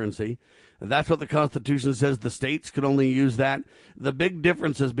constitutional currency. That's what the Constitution says. The states could only use that. The big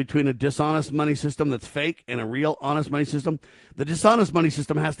difference is between a dishonest money system that's fake and a real honest money system. The dishonest money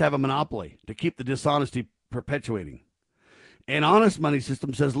system has to have a monopoly to keep the dishonesty perpetuating. An honest money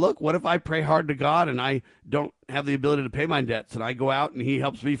system says, look, what if I pray hard to God and I don't have the ability to pay my debts, and I go out and he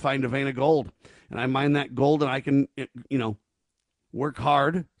helps me find a vein of gold, and I mine that gold, and I can, work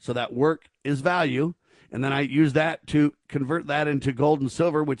hard, so that work is value, and then I use that to convert that into gold and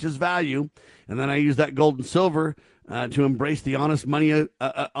silver, which is value, and then I use that gold and silver to embrace the honest money,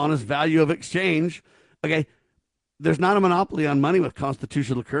 honest value of exchange. Okay, there's not a monopoly on money with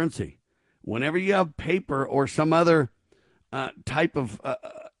constitutional currency. Whenever you have paper or some other type of,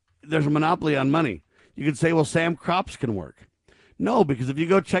 there's a monopoly on money. You could say, well, Sam, crops can work. No, because if you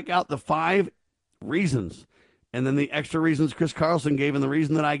go check out the 5 reasons and then the extra reasons Chris Carlson gave and the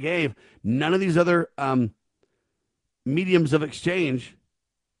reason that I gave, none of these other mediums of exchange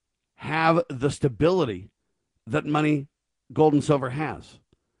have the stability that money, gold and silver has.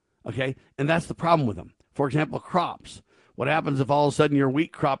 Okay? And that's the problem with them. For example, crops. What happens if all of a sudden your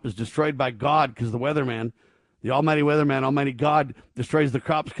wheat crop is destroyed by God because the weatherman, the almighty weatherman, almighty God, destroys the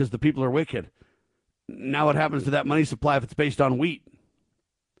crops because the people are wicked? Now what happens to that money supply if it's based on wheat?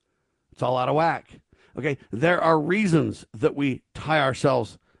 It's all out of whack. Okay, there are reasons that we tie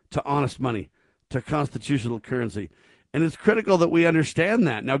ourselves to honest money, to constitutional currency. And it's critical that we understand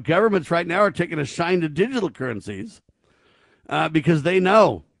that. Now, governments right now are taking a shine to digital currencies because they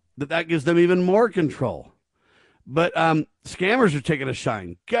know that gives them even more control. But scammers are taking a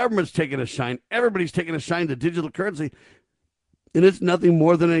shine. Government's taking a shine. Everybody's taking a shine to digital currency. And it's nothing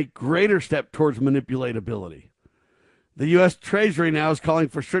more than a greater step towards manipulatability. The U.S. Treasury now is calling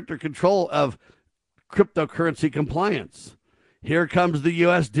for stricter control of cryptocurrency compliance. Here comes the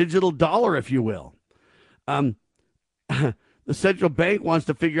U.S. digital dollar, if you will. The central bank wants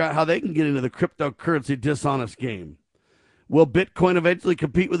to figure out how they can get into the cryptocurrency dishonest game. Will Bitcoin eventually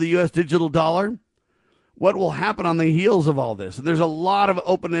compete with the U.S. digital dollar? What will happen on the heels of all this? There's a lot of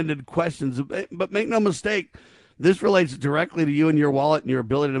open-ended questions, but make no mistake, this relates directly to you and your wallet and your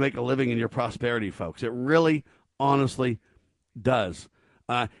ability to make a living and your prosperity, folks. It really, honestly does.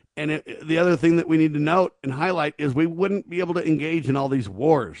 The other thing that we need to note and highlight is we wouldn't be able to engage in all these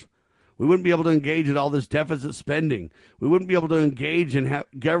wars. We wouldn't be able to engage in all this deficit spending. We wouldn't be able to engage in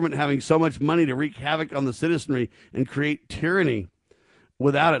government having so much money to wreak havoc on the citizenry and create tyranny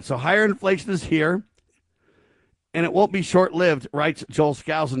without it. So higher inflation is here, and it won't be short-lived, writes Joel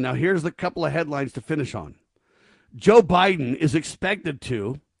Skousen. Now, here's the couple of headlines to finish on. Joe Biden is expected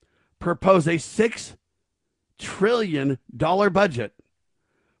to propose a $6 trillion budget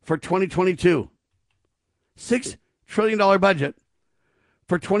for 2022. $6 trillion budget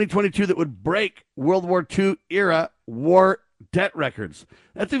for 2022 that would break World War II era war debt records.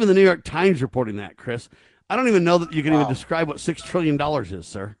 That's even the New York Times reporting that, Chris. I don't even know that you can even describe what $6 trillion is,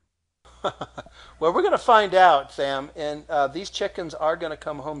 sir. Well, we're going to find out, Sam, and these chickens are going to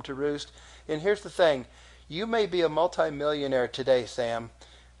come home to roost. And here's the thing. You may be a multimillionaire today, Sam,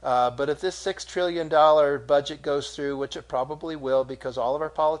 but if this $6 trillion budget goes through, which it probably will because all of our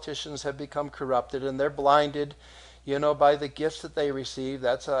politicians have become corrupted and they're blinded, by the gifts that they receive.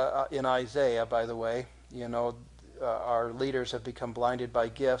 That's in Isaiah, by the way. Our leaders have become blinded by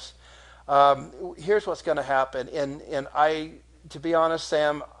gifts. Here's what's going to happen. And to be honest,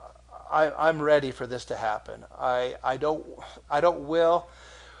 Sam, I'm ready for this to happen. I don't will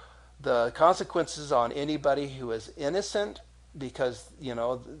the consequences on anybody who is innocent because,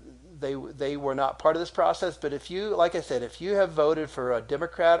 they were not part of this process. But if you, like I said, if you have voted for a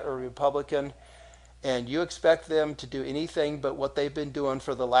Democrat or a Republican, and you expect them to do anything but what they've been doing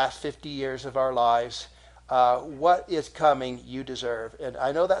for the last 50 years of our lives, what is coming you deserve. And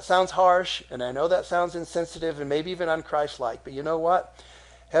I know that sounds harsh, and I know that sounds insensitive and maybe even unchristlike, but you know what?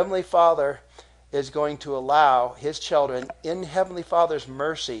 Heavenly Father is going to allow his children, in Heavenly Father's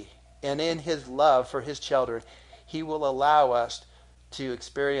mercy and in his love for his children, he will allow us to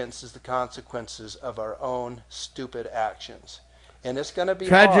experience the consequences of our own stupid actions. And it's going to be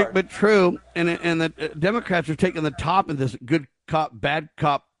tragic, hard. but true. And the Democrats are taking the top of this good cop, bad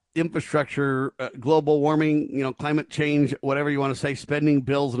cop infrastructure, global warming, climate change, whatever you want to say, spending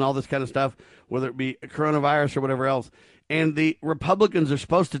bills and all this kind of stuff, whether it be coronavirus or whatever else. And the Republicans are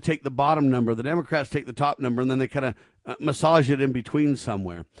supposed to take the bottom number. The Democrats take the top number, and then they kind of massage it in between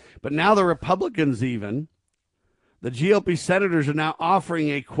somewhere. But now the Republicans the GOP senators are now offering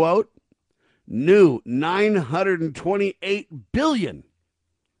a, quote, new $928 billion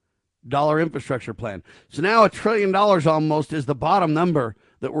infrastructure plan. So now $1 trillion almost is the bottom number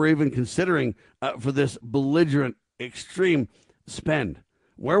that we're even considering for this belligerent, extreme spend.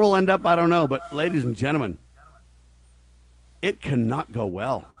 Where we'll end up, I don't know. But ladies and gentlemen, it cannot go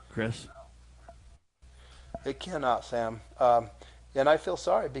well, Chris. It cannot, Sam. And I feel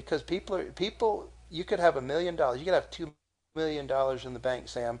sorry because people, you could have $1 million. You could have $2 million in the bank,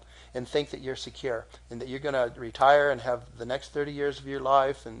 Sam, and think that you're secure and that you're going to retire and have the next 30 years of your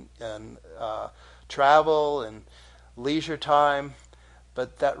life and travel and leisure time.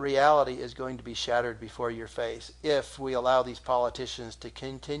 But that reality is going to be shattered before your face if we allow these politicians to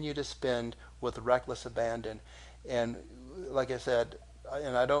continue to spend with reckless abandon. And like I said,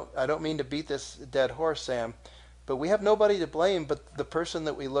 and I don't mean to beat this dead horse, Sam, but we have nobody to blame but the person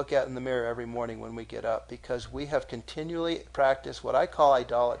that we look at in the mirror every morning when we get up, because we have continually practiced what I call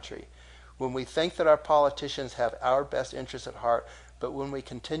idolatry. When we think that our politicians have our best interests at heart, but when we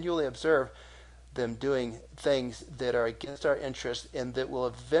continually observe them doing things that are against our interests and that will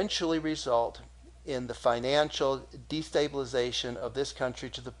eventually result in the financial destabilization of this country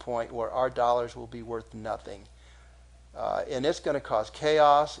to the point where our dollars will be worth nothing. And it's going to cause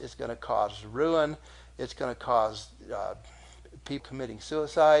chaos, it's going to cause ruin, it's going to cause people committing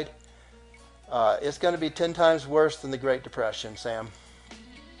suicide. It's going to be 10 times worse than the Great Depression, Sam.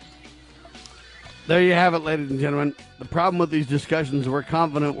 There you have it, ladies and gentlemen. The problem with these discussions, we're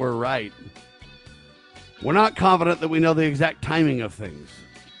confident we're right. We're not confident that we know the exact timing of things.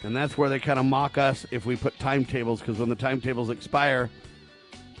 And that's where they kind of mock us if we put timetables, because when the timetables expire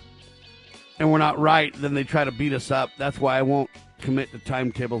and we're not right, then they try to beat us up. That's why I won't commit to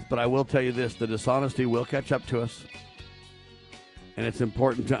timetables. But I will tell you this, the dishonesty will catch up to us. And it's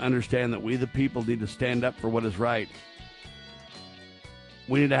important to understand that we, the people, need to stand up for what is right.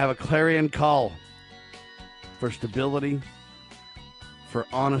 We need to have a clarion call for stability, for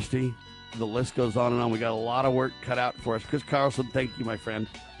honesty. The list goes on and on. We got a lot of work cut out for us. Chris Carlson, thank you, my friend.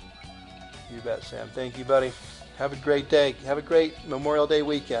 You bet, Sam. Thank you, buddy. Have a great day. Have a great Memorial Day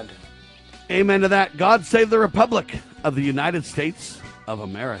weekend. Amen to that. God save the Republic of the United States of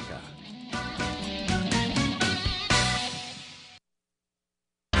America.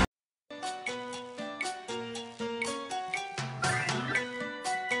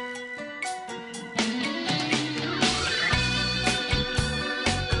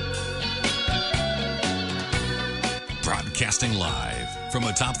 Broadcasting live from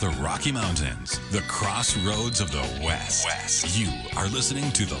atop the Rocky Mountains, the crossroads of the West. You are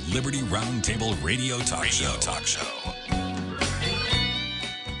listening to the Liberty Roundtable Radio Talk Show.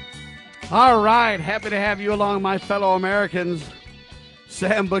 All right, happy to have you along, my fellow Americans.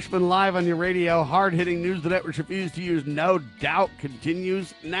 Sam Bushman live on your radio. Hard-hitting news the networks refuse to use, no doubt,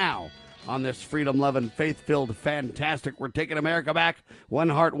 continues now on this freedom-loving, faith-filled, fantastic, we're taking America back, one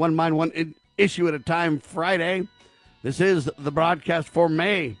heart, one mind, one issue at a time Friday. This is the broadcast for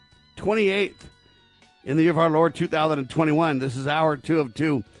May 28th in the year of our Lord 2021. This is hour 2 of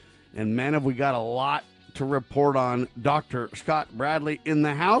 2. And man, have we got a lot to report on. Dr. Scott Bradley in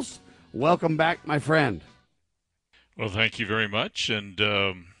the house. Welcome back, my friend. Well, thank you very much. And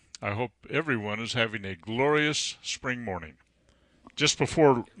I hope everyone is having a glorious spring morning. Just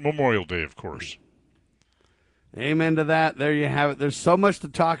before Memorial Day, of course. Amen to that. There you have it. There's so much to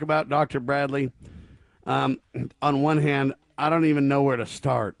talk about, Dr. Bradley. On one hand, I don't even know where to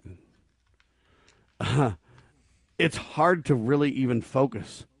start. It's hard to really even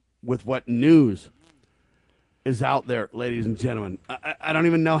focus with what news is out there, ladies and gentlemen. I don't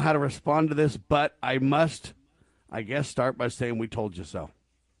even know how to respond to this, but I must, I guess, start by saying we told you so.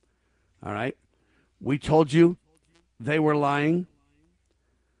 All right? We told you they were lying.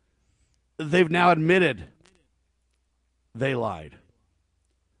 They've now admitted they lied.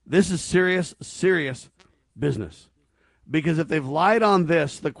 This is serious, serious business. Because if they've lied on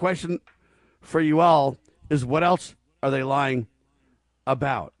this, the question for you all is, what else are they lying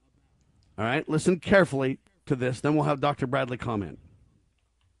about? All right? Listen carefully to this, then we'll have Dr. Bradley comment.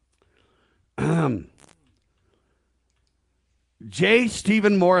 J.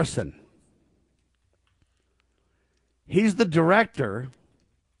 Stephen Morrison. He's the director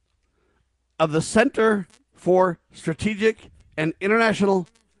of the Center for Strategic and International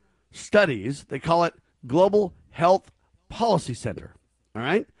Studies. They call it Global Health Policy Center. All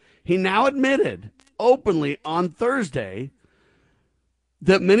right? He now admitted openly on Thursday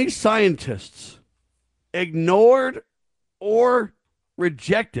that many scientists ignored or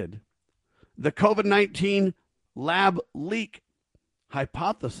rejected the COVID-19 lab leak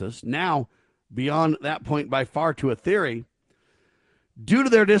hypothesis, now beyond that point by far to a theory, due to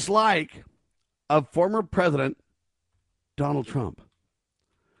their dislike of former President Donald Trump.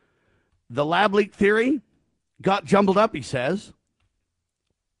 The lab leak theory got jumbled up, he says,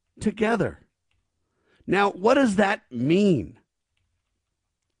 together. Now, what does that mean?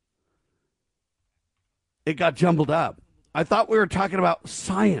 It got jumbled up. I thought we were talking about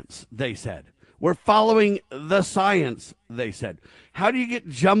science, they said. We're following the science, they said. How do you get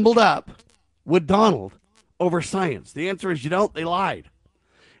jumbled up with Donald over science? The answer is you don't. They lied.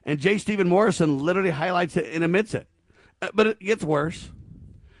 And J. Stephen Morrison literally highlights it and admits it. But it gets worse.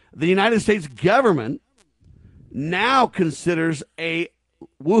 The United States government now considers a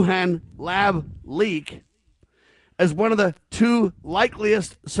Wuhan lab leak as one of the two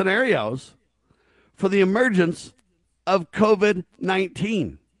likeliest scenarios for the emergence of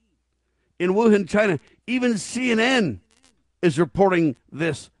COVID-19 in Wuhan, China. Even CNN is reporting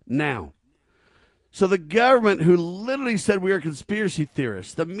this now. So the government, who literally said we are conspiracy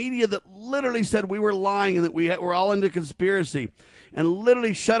theorists, the media that literally said we were lying and that we were all into conspiracy and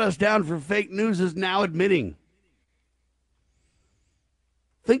literally shut us down for fake news, is now admitting.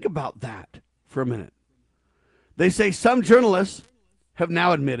 Think about that for a minute. They say some journalists have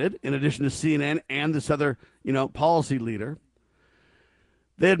now admitted, in addition to CNN and this other, policy leader,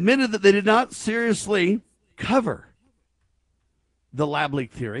 they admitted that they did not seriously cover the lab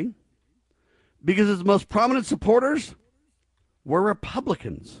leak theory because its most prominent supporters were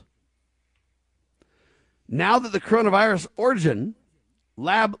Republicans. Now that the coronavirus origin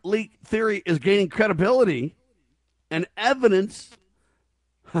lab leak theory is gaining credibility and evidence,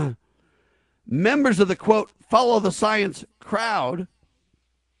 members of the, quote, follow the science crowd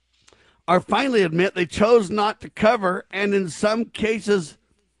are finally admit they chose not to cover and in some cases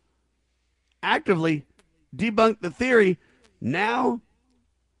actively debunk the theory, now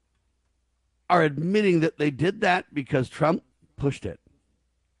are admitting that they did that because Trump pushed it.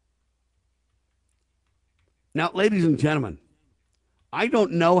 Now, ladies and gentlemen, I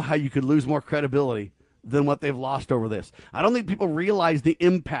don't know how you could lose more credibility than what they've lost over this. I don't think people realize the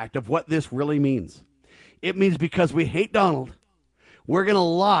impact of what this really means. It means because we hate Donald, we're going to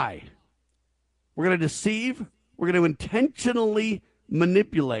lie. We're going to deceive. We're going to intentionally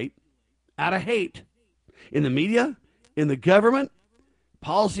manipulate out of hate in the media, in the government,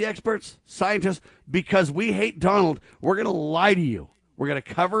 policy experts, scientists, because we hate Donald. We're going to lie to you. We're going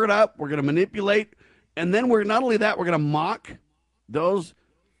to cover it up. We're going to manipulate. And then we're not only that, we're going to mock those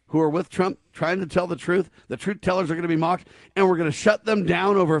who are with Trump trying to tell the truth. The truth tellers are going to be mocked, and we're going to shut them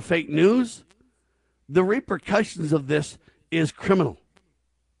down over fake news. The repercussions of this is criminal.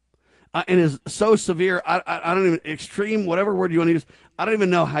 And is so severe, I don't even, extreme, whatever word you want to use, I don't even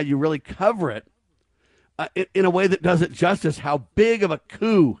know how you really cover it in a way that does it justice, how big of a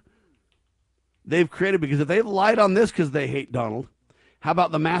coup they've created. Because if they've lied on this because they hate Donald, how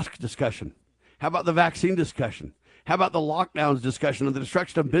about the mask discussion? How about the vaccine discussion? How about the lockdowns discussion of the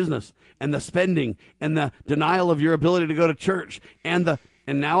destruction of business and the spending and the denial of your ability to go to church and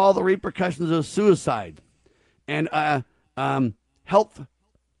now all the repercussions of suicide and health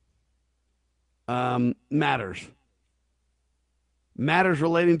matters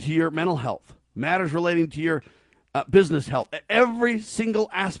relating to your mental health, matters relating to your business health, every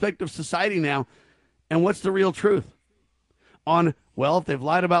single aspect of society now. And what's the real truth? If they've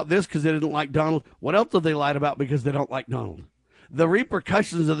lied about this because they didn't like Donald, what else have they lied about because they don't like Donald? The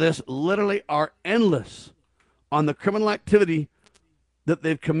repercussions of this literally are endless on the criminal activity that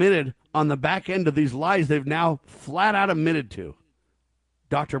they've committed on the back end of these lies they've now flat out admitted to.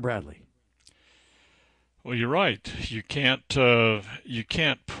 Dr. Bradley. Well, you're right. You can't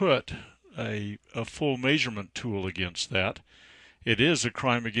put a full measurement tool against that. It is a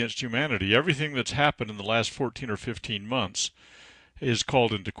crime against humanity. Everything that's happened in the last 14 or 15 months is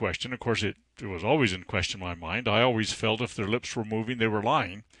called into question. Of course, it was always in question in my mind. I always felt if their lips were moving, they were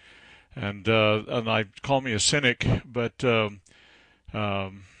lying. And I call me a cynic, but you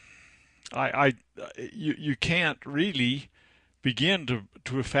can't really begin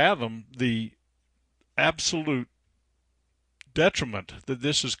to fathom the absolute detriment that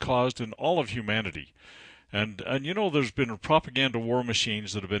this has caused in all of humanity. And you know, there's been propaganda war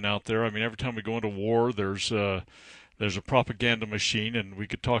machines that have been out there. I mean, every time we go into war, there's a propaganda machine, and we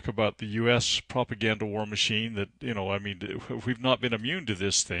could talk about the U.S. propaganda war machine that, you know, I mean, we've not been immune to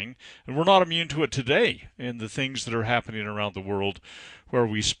this thing, and we're not immune to it today in the things that are happening around the world where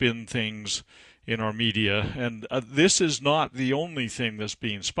we spin things in our media. And this is not the only thing that's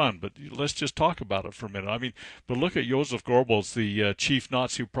being spun, but let's just talk about it for a minute. I mean, but look at Joseph Goebbels, the chief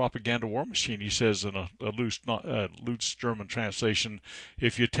Nazi propaganda war machine. He says in a loose German translation,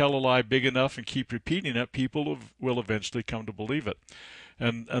 if you tell a lie big enough and keep repeating it, people will eventually come to believe it.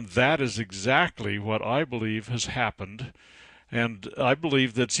 And that is exactly what I believe has happened. And I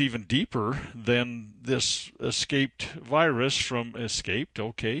believe that's even deeper than this escaped virus from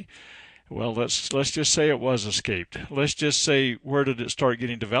okay. Well, let's just say it was escaped. Let's just say, where did it start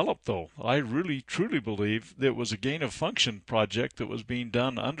getting developed, though? I really, truly believe that it was a gain-of-function project that was being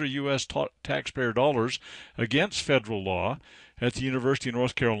done under U.S. taxpayer dollars against federal law at the University of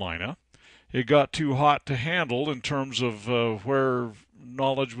North Carolina. It got too hot to handle in terms of where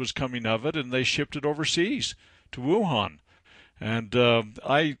knowledge was coming of it, and they shipped it overseas to Wuhan. And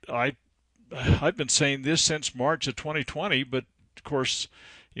I've been saying this since March of 2020, but, of course,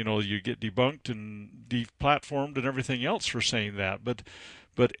 you know, you get debunked and deplatformed and everything else for saying that.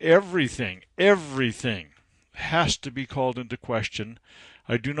 But everything has to be called into question.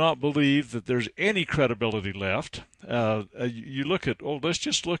 I do not believe that there's any credibility left. You look at, let's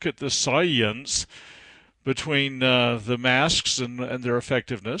just look at the science between the masks and their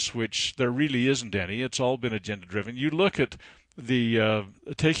effectiveness, which there really isn't any. It's all been agenda-driven. You look at the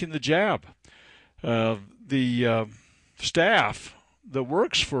taking the jab. The staff that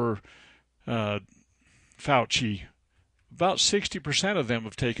works for Fauci, about 60% of them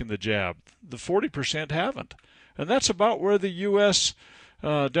have taken the jab. The 40% haven't. And that's about where the U.S.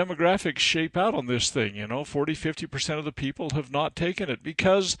 Demographics shape out on this thing. You know, 40-50% of the people have not taken it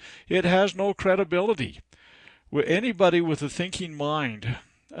because it has no credibility. Anybody with a thinking mind,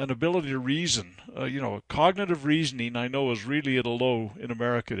 an ability to reason, cognitive reasoning, I know, is really at a low in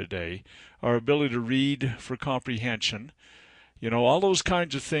America today. Our ability to read for comprehension, you know, all those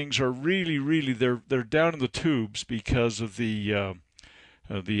kinds of things are really they're down in the tubes because of the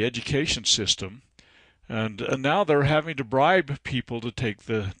education system, and now they're having to bribe people to take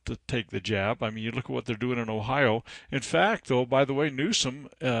the jab. I mean, you look at what they're doing in Ohio. In fact, though, by the way, Newsom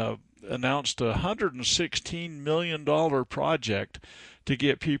announced a $116 million project to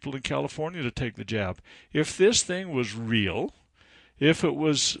get people in California to take the jab. If this thing was real, if it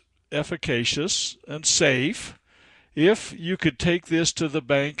was efficacious and safe, if you could take this to the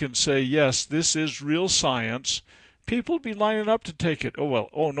bank and say, yes, this is real science, people would be lining up to take it.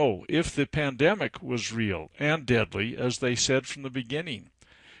 Oh no, if the pandemic was real and deadly, as they said from the beginning.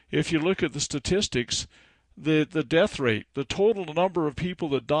 If you look at the statistics, the death rate, the total number of people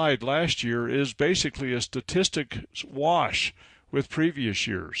that died last year is basically a statistic wash with previous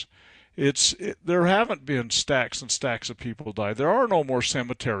years. There haven't been stacks and stacks of people die. There are no more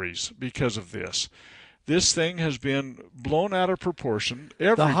cemeteries because of this. This thing has been blown out of proportion.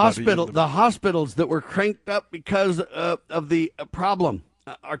 The hospitals that were cranked up because of the problem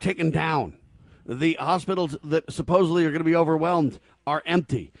are taken down. The hospitals that supposedly are going to be overwhelmed are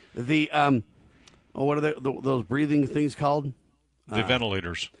empty. The what are those breathing things called? The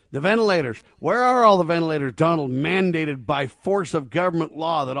ventilators. The ventilators. Where are all the ventilators, Donald, mandated by force of government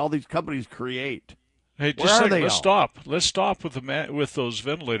law that all these companies create? Hey, just let's stop. Let's stop with those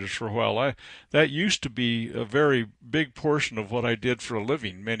ventilators for a while. That used to be a very big portion of what I did for a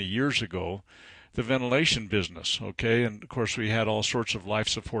living many years ago, the ventilation business, okay? And, of course, we had all sorts of life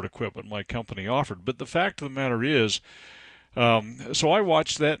support equipment my company offered. But the fact of the matter is, so I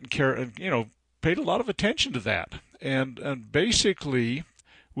watched that and paid a lot of attention to that. And basically,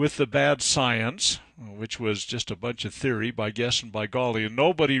 with the bad science, which was just a bunch of theory by guess and by golly, and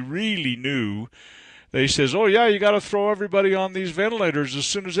nobody really knew. They says, oh, yeah, you got to throw everybody on these ventilators as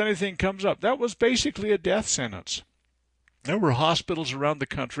soon as anything comes up. That was basically a death sentence. There were hospitals around the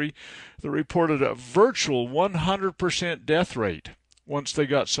country that reported a virtual 100% death rate once they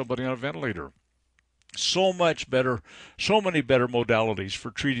got somebody on a ventilator. So much better, so many better modalities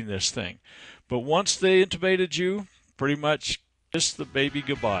for treating this thing. But once they intubated you, pretty much kiss the baby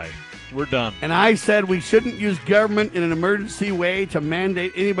goodbye. We're done. And I said we shouldn't use government in an emergency way to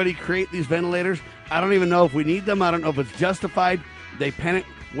mandate anybody create these ventilators. I don't even know if we need them. I don't know if it's justified. They panic.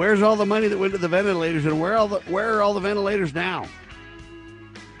 Where's all the money that went to the ventilators, and where are all the ventilators now?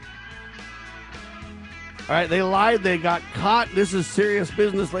 All right, they lied. They got caught. This is serious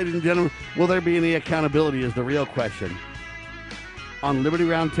business, ladies and gentlemen. Will there be any accountability is the real question. On Liberty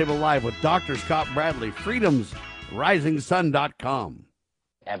Roundtable Live with Dr. Scott Bradley, freedomsrisingsun.com.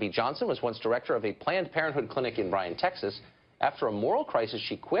 Abby Johnson was once director of a Planned Parenthood clinic in Bryan, Texas. After a moral crisis,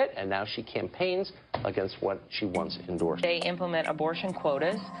 she quit, and now she campaigns against what she once endorsed. They implement abortion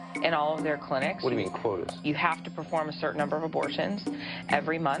quotas in all of their clinics. What do you mean quotas? You have to perform a certain number of abortions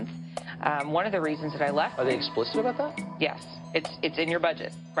every month. One of the reasons that I left... Are they explicit about that? Yes. It's in your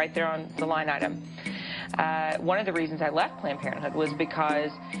budget, right there on the line item. One of the reasons I left Planned Parenthood was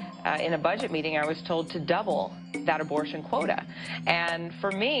because in a budget meeting I was told to double that abortion quota. And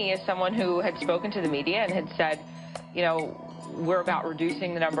for me, as someone who had spoken to the media and had said, we're about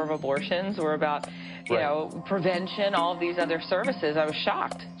reducing the number of abortions, we're about, prevention, all of these other services, I was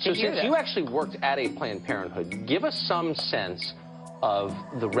shocked to hear this. You actually worked at a Planned Parenthood. Give us some sense of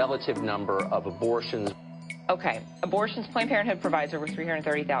the relative number of abortions. Okay, abortions, Planned Parenthood provides over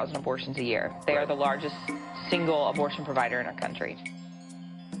 330,000 abortions a year. They are the largest single abortion provider in our country.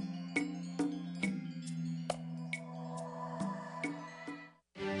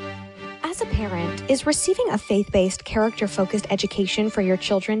 As a parent, is receiving a faith-based, character-focused education for your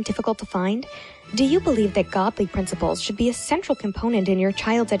children difficult to find? Do you believe that godly principles should be a central component in your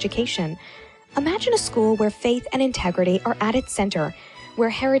child's education? Imagine a school where faith and integrity are at its center, where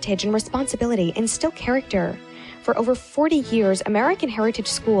heritage and responsibility instill character. For over 40 years, American Heritage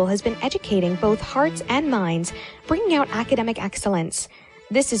School has been educating both hearts and minds, bringing out academic excellence.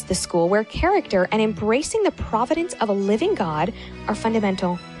 This is the school where character and embracing the providence of a living God are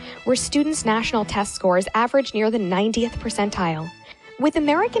fundamental, where students' national test scores average near the 90th percentile. With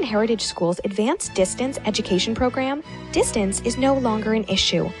American Heritage School's advanced distance education program, distance is no longer an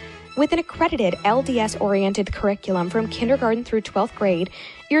issue. With an accredited LDS-oriented curriculum from kindergarten through 12th grade,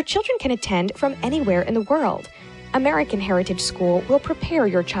 your children can attend from anywhere in the world. American Heritage School will prepare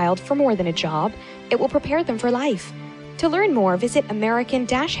your child for more than a job. It will prepare them for life. To learn more, visit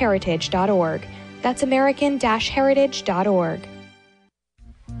american-heritage.org. That's american-heritage.org.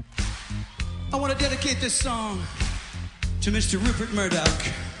 I want to dedicate this song to Mr. Rupert Murdoch.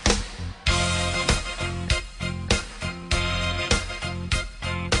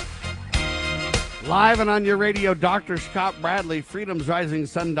 Live and on your radio, Dr. Scott Bradley,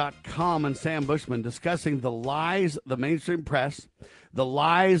 freedomsrisingsun.com, and Sam Bushman discussing the lies the mainstream press, the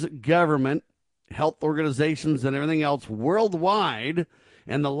lies government, health organizations, and everything else worldwide,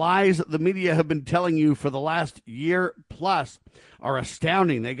 and the lies that the media have been telling you for the last year plus are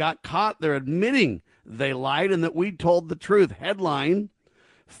astounding. They got caught. They're admitting they lied and that we told the truth. Headline,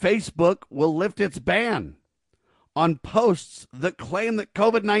 Facebook will lift its ban on posts that claim that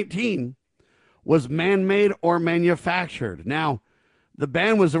COVID-19 was man-made or manufactured. Now, the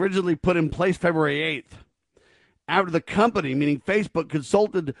ban was originally put in place February 8th after the company, meaning Facebook,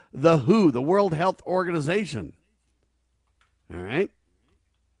 consulted the WHO, the World Health Organization. All right?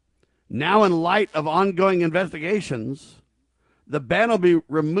 Now, in light of ongoing investigations, the ban will be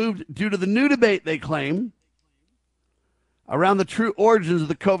removed due to the new debate, they claim, around the true origins of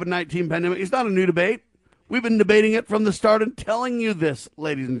the COVID-19 pandemic. It's not a new debate. We've been debating it from the start and telling you this,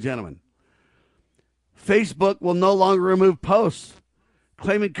 ladies and gentlemen. Facebook will no longer remove posts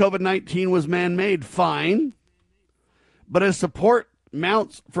claiming COVID-19 was man-made. Fine. But as support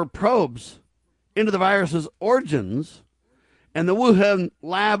mounts for probes into the virus's origins and the Wuhan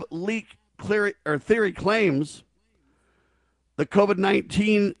lab leak theory claims the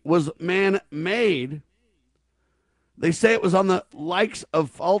COVID-19 was man-made, they say it was on the likes of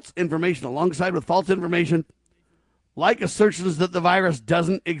false information, alongside with false information, like assertions that the virus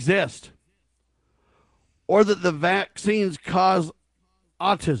doesn't exist or that the vaccines cause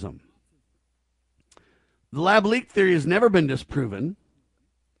autism. The lab leak theory has never been disproven.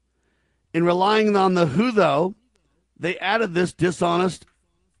 In relying on the WHO, though, they added this dishonest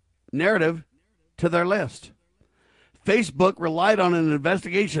narrative to their list. Facebook relied on an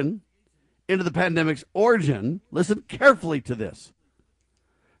investigation into the pandemic's origin. Listen carefully to this.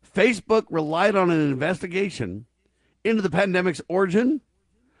 Facebook relied on an investigation into the pandemic's origin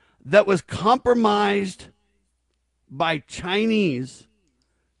that was compromised by Chinese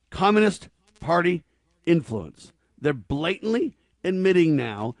Communist Party influence. They're blatantly admitting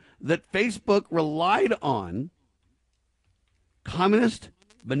now that Facebook relied on communist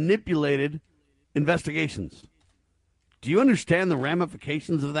manipulated investigations. Do you understand the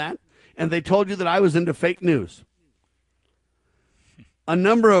ramifications of that? And they told you that I was into fake news. A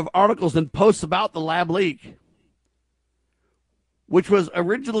number of articles and posts about the lab leak, which was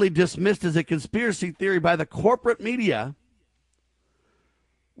originally dismissed as a conspiracy theory by the corporate media,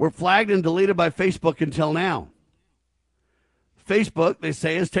 were flagged and deleted by Facebook until now. Facebook, they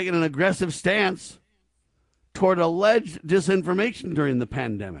say, has taken an aggressive stance toward alleged disinformation during the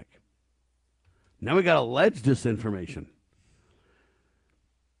pandemic. Now we got alleged disinformation.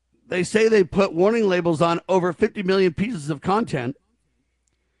 They say they put warning labels on over 50 million pieces of content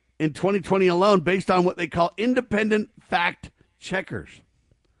in 2020 alone based on what they call independent fact checkers.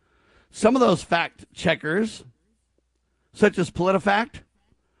 Some of those fact checkers, such as PolitiFact,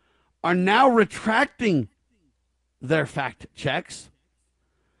 are now retracting their fact checks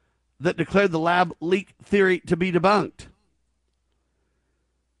that declared the lab leak theory to be debunked.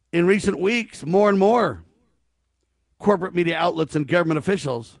 In recent weeks, more and more corporate media outlets and government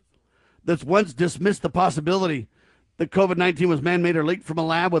officials that's once dismissed the possibility that COVID-19 was man-made or leaked from a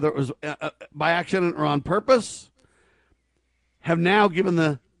lab, whether it was by accident or on purpose, have now given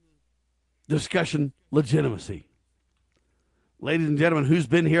the discussion legitimacy. Ladies and gentlemen, who's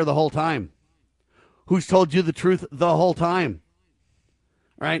been here the whole time? Who's told you the truth the whole time?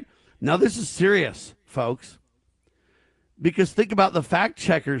 Right? Now, this is serious, folks, because think about the fact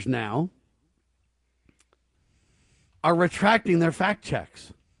checkers now are retracting their fact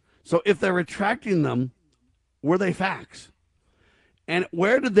checks. So if they're retracting them, were they facts? And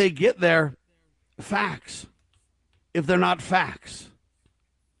where did they get their facts if they're not facts?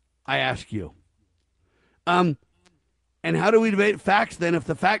 I ask you. And how do we debate facts then if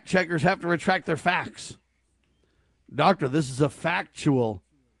the fact checkers have to retract their facts? Doctor, this is a factual,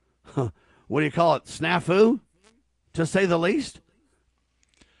 what do you call it, snafu, to say the least?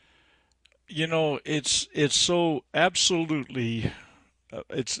 You know, it's so absolutely,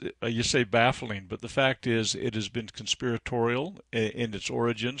 you say baffling, but the fact is it has been conspiratorial in its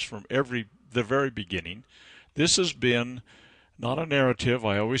origins from the very beginning. This has been not a narrative,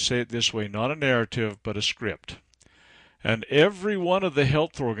 I always say it this way, not a narrative, but a script. And every one of the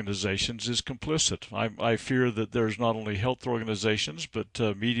health organizations is complicit. I fear that there's not only health organizations, but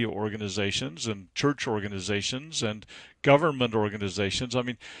media organizations and church organizations and government organizations. I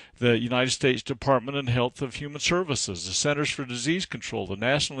mean, the United States Department of Health and Human Services, the Centers for Disease Control, the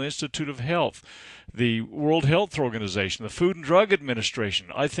National Institute of Health, the World Health Organization, the Food and Drug Administration.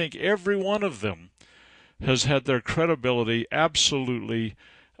 I think every one of them has had their credibility absolutely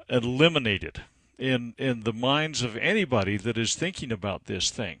eliminated in the minds of anybody that is thinking about this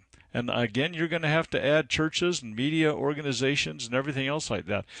thing. And again, you're going to have to add churches and media organizations and everything else like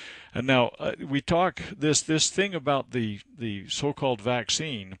that. And now we talk this thing about the so-called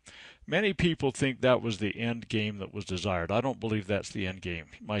vaccine. Many people think that was the end game that was desired. I don't believe that's the end game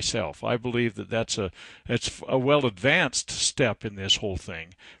myself. I believe that it's a well advanced step in this whole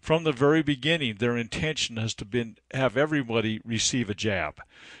thing. From the very beginning, their intention has to have everybody receive a jab.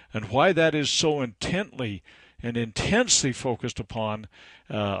 And why that is so intently and intensely focused upon,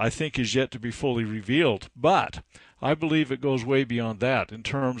 I think is yet to be fully revealed. But I believe it goes way beyond that in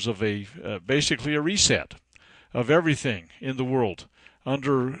terms of basically a reset of everything in the world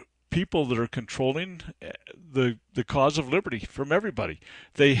under people that are controlling the cause of liberty from everybody.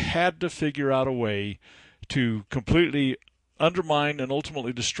 They had to figure out a way to completely undermine and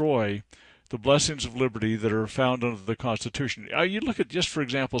ultimately destroy the blessings of liberty that are found under the Constitution. You look at, just for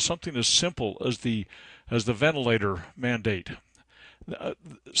example, something as simple as the ventilator mandate.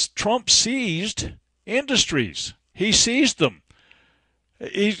 Trump seized industries. He seized them.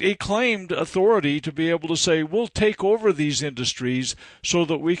 He claimed authority to be able to say, we'll take over these industries so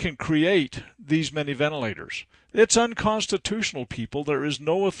that we can create these many ventilators. It's unconstitutional, people. There is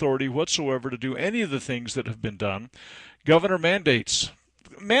no authority whatsoever to do any of the things that have been done. Governor mandates.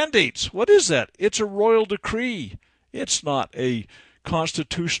 Mandates, what is that? It's a royal decree. It's not a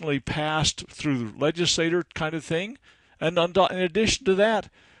constitutionally passed through the legislator kind of thing. And in addition to that,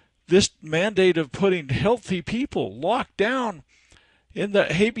 this mandate of putting healthy people locked down in the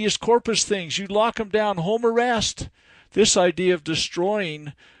habeas corpus things, you lock them down, home arrest. This idea of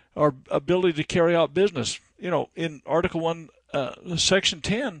destroying our ability to carry out business. In Article 1, Section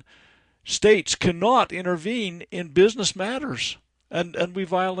 10, states cannot intervene in business matters, and we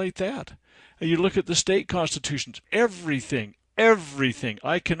violate that. And you look at the state constitutions, everything.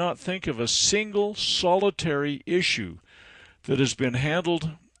 I cannot think of a single solitary issue that has been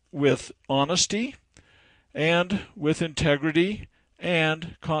handled with honesty and with integrity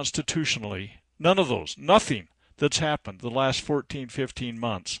and constitutionally. None of those, nothing that's happened the last 14, 15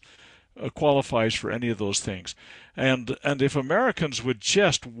 months qualifies for any of those things. And if Americans would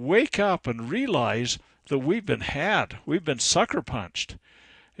just wake up and realize that we've been sucker punched.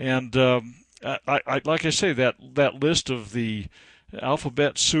 And I like I say, that list of the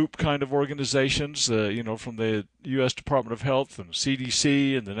alphabet soup kind of organizations, from the U.S. Department of Health and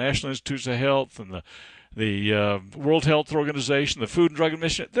CDC and the National Institutes of Health and the World Health Organization, the Food and Drug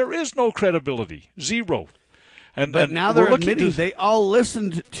Administration, there is no credibility, zero. But now they're admitting they all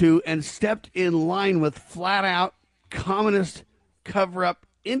listened to and stepped in line with flat-out communist cover-up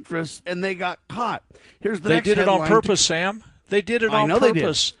interests, and they got caught. Here's the next headline. They did it on purpose, Sam. They did it on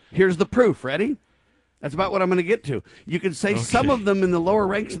purpose. They did. Here's the proof. Ready? That's about what I'm going to get to. You can say some of them in the lower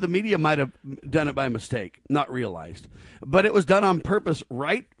ranks of the media might have done it by mistake, not realized. But it was done on purpose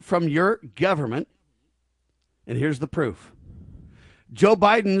right from your government. And here's the proof. Joe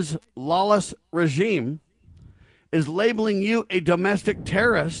Biden's lawless regime is labeling you a domestic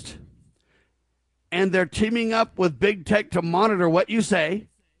terrorist, and they're teaming up with big tech to monitor what you say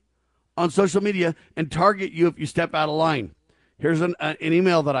on social media and target you if you step out of line. Here's an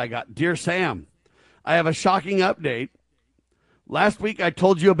email that I got. Dear Sam, I have a shocking update. Last week I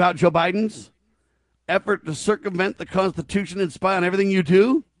told you about Joe Biden's effort to circumvent the Constitution and spy on everything you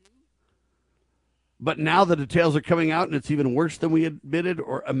do. But now the details are coming out, and it's even worse than we admitted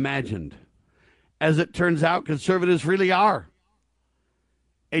or imagined. As it turns out, conservatives really are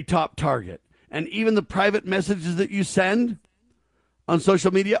a top target. And even the private messages that you send on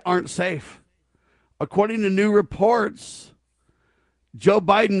social media aren't safe. According to new reports, Joe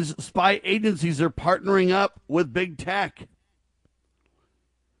Biden's spy agencies are partnering up with big tech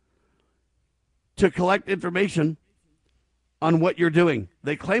to collect information on what you're doing.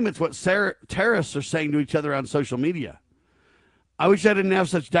 They claim it's what terrorists are saying to each other on social media. I wish I didn't have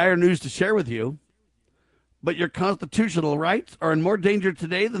such dire news to share with you, but your constitutional rights are in more danger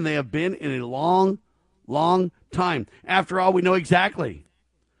today than they have been in a long, long time. After all, we know exactly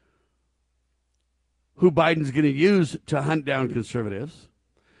who Biden's going to use to hunt down conservatives.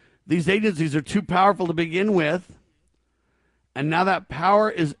 These agencies are too powerful to begin with, and now that power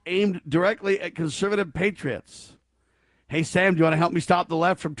is aimed directly at conservative patriots. Hey, Sam, do you want to help me stop the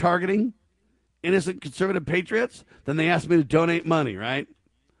left from targeting innocent conservative patriots? Then they asked me to donate money, right?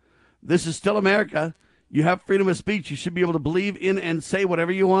 This is still America. You have freedom of speech. You should be able to believe in and say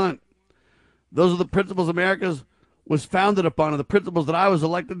whatever you want. Those are the principles America was founded upon, and the principles that I was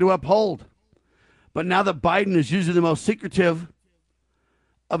elected to uphold. But now that Biden is using the most secretive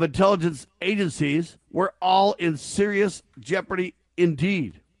of intelligence agencies, we're all in serious jeopardy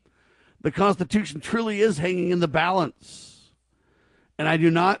indeed. The Constitution truly is hanging in the balance. And I do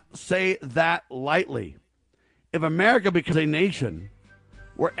not say that lightly. If America becomes a nation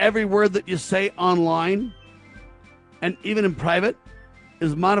where every word that you say online and even in private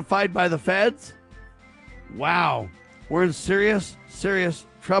is modified by the feds, wow, we're in serious, serious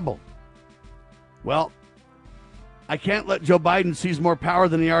trouble. Well, I can't let Joe Biden seize more power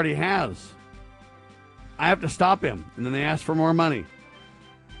than he already has. I have to stop him. And then they ask for more money.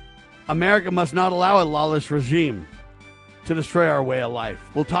 America must not allow a lawless regime to destroy our way of life.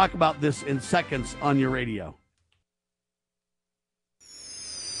 We'll talk about this in seconds on your radio.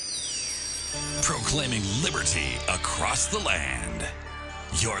 Proclaiming liberty across the land.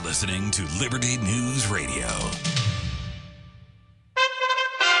 You're listening to Liberty News Radio.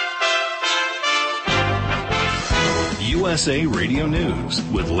 USA Radio News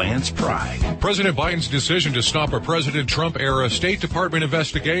with Lance Pry. President Biden's decision to stop a President Trump-era State Department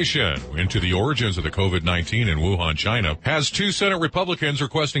investigation into the origins of the COVID-19 in Wuhan, China, has 2 Senate Republicans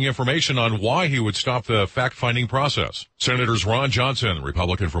requesting information on why he would stop the fact-finding process. Senators Ron Johnson,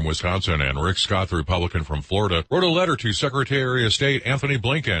 Republican from Wisconsin, and Rick Scott, the Republican from Florida, wrote a letter to Secretary of State Anthony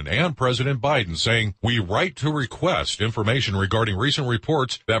Blinken and President Biden saying, "We write to request information regarding recent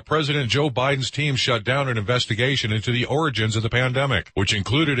reports that President Joe Biden's team shut down an investigation into the origins of the pandemic, which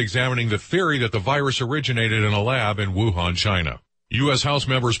included examining the theory that the virus originated in a lab in Wuhan, China." U.S. House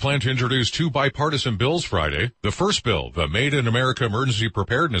members plan to introduce 2 bipartisan bills Friday. The first bill, the Made in America Emergency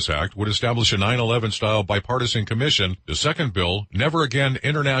Preparedness Act, would establish a 9/11-style bipartisan commission. The second bill, Never Again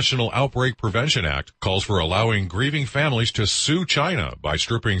International Outbreak Prevention Act, calls for allowing grieving families to sue China by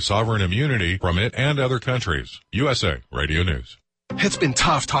stripping sovereign immunity from it and other countries. USA Radio News. It's been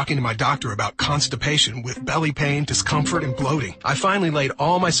tough talking to my doctor about constipation with belly pain, discomfort, and bloating. I finally laid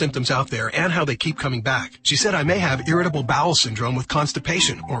all my symptoms out there and how they keep coming back. She said I may have irritable bowel syndrome with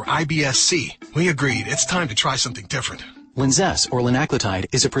constipation, or IBS-C. We agreed it's time to try something different. Linzess, or linaclotide,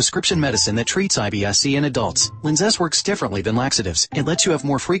 is a prescription medicine that treats IBS-C in adults. Linzess works differently than laxatives. It lets you have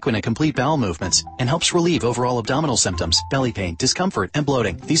more frequent and complete bowel movements and helps relieve overall abdominal symptoms, belly pain, discomfort, and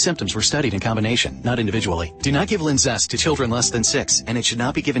bloating. These symptoms were studied in combination, not individually. Do not give Linzess to children less than 6, and it should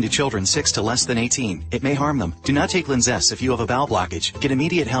not be given to children 6 to less than 18. It may harm them. Do not take Linzess if you have a bowel blockage. Get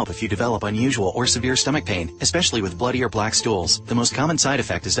immediate help if you develop unusual or severe stomach pain, especially with bloody or black stools. The most common side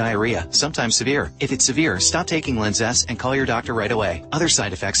effect is diarrhea, sometimes severe. If it's severe, stop taking Linzess and call your doctor right away. Other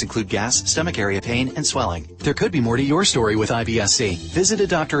side effects include gas, stomach area pain, and swelling. There could be more to your story with IBS-C. Visit a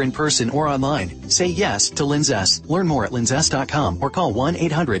doctor in person or online. Say yes to Linzess. Learn more at linzess.com or call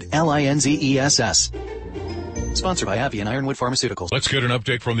 1-800-LINZESS. Sponsored by AbbVie and Ironwood Pharmaceuticals. Let's get an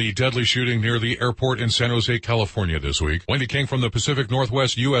update from the deadly shooting near the airport in San Jose, California this week. Wendy King from the Pacific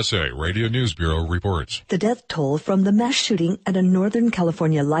Northwest USA Radio News Bureau reports. The death toll from the mass shooting at a Northern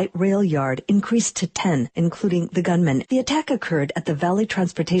California light rail yard increased to 10, including the gunman. The attack occurred at the Valley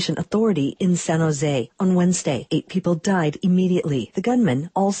Transportation Authority in San Jose on Wednesday. 8 people died immediately. The gunman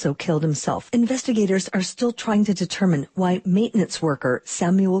also killed himself. Investigators are still trying to determine why maintenance worker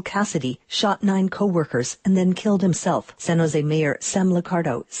Samuel Cassidy shot 9 co-workers and then killed himself. San Jose Mayor Sam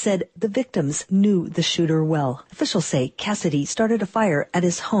Liccardo said the victims knew the shooter well. Officials say Cassidy started a fire at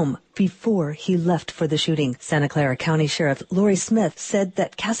his home before he left for the shooting. Santa Clara County Sheriff Lori Smith said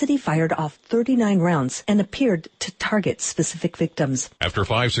that Cassidy fired off 39 rounds and appeared to target specific victims. After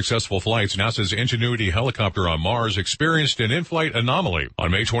 5 successful flights, NASA's Ingenuity helicopter on Mars experienced an in-flight anomaly.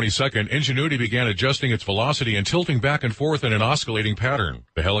 On May 22nd, Ingenuity began adjusting its velocity and tilting back and forth in an oscillating pattern.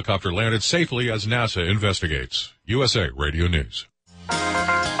 The helicopter landed safely as NASA investigates. USA Radio News.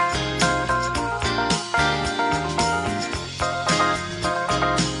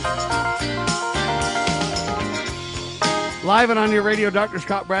 Live and on your radio, Dr.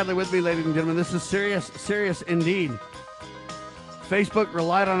 Scott Bradley with me, ladies and gentlemen. This is serious indeed. Facebook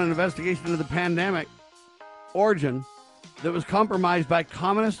relied on an investigation into the pandemic origin that was compromised by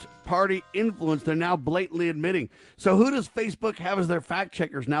Communist Party influence. They're now blatantly admitting. So who does Facebook have as their fact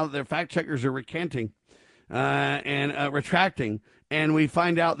checkers now that their fact checkers are recanting and retracting? And we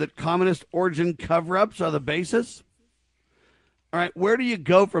find out that communist origin cover-ups are the basis? All right, where do you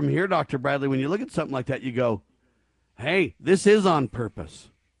go from here, Dr. Bradley? When you look at something like that, you go, hey, this is on purpose.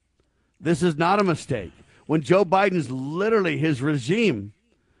 This is not a mistake. When Joe Biden's literally, his regime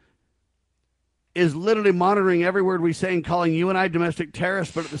is literally monitoring every word we say and calling you and I domestic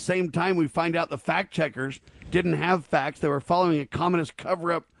terrorists, but at the same time we find out the fact checkers didn't have facts. They were following a communist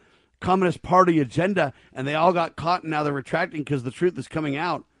cover-up, Communist Party agenda, and they all got caught, and now they're retracting because the truth is coming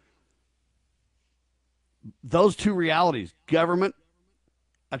out. Those two realities, government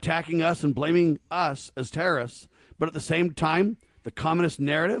attacking us and blaming us as terrorists, but at the same time, the communist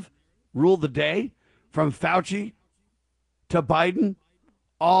narrative ruled the day from Fauci to Biden,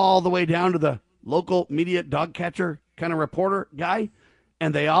 all the way down to the local media dog catcher kind of reporter guy.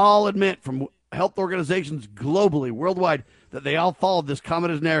 And they all admit from health organizations globally, worldwide, that they all followed this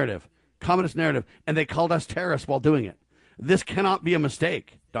communist narrative, and they called us terrorists while doing it. This cannot be a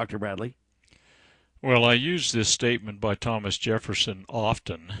mistake, Dr. Bradley. Well, I use this statement by Thomas Jefferson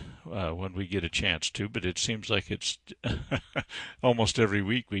often when we get a chance to, but it seems like it's almost every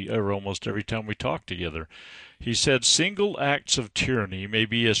week or almost every time we talk together. He said, "Single acts of tyranny may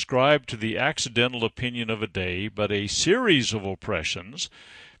be ascribed to the accidental opinion of a day, but a series of oppressions,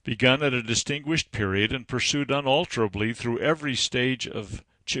 begun at a distinguished period and pursued unalterably through every stage of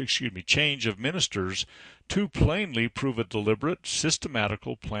change of ministers, too plainly prove a deliberate,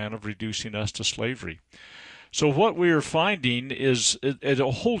 systematical plan of reducing us to slavery." So what we are finding is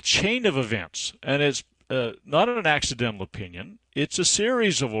a whole chain of events, and it's not an accidental opinion. It's a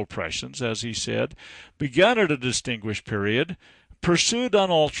series of oppressions, as he said, begun at a distinguished period, pursued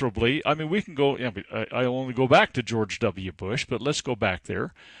unalterably. I mean, we can go, I only go back to George W. Bush, but let's go back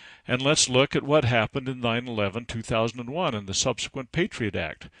there, and let's look at what happened in 9/11/2001 and the subsequent Patriot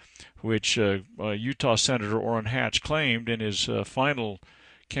Act, which Utah Senator Orrin Hatch claimed in his final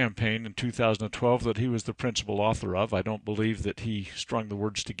campaign in 2012 that he was the principal author of. I don't believe that he strung the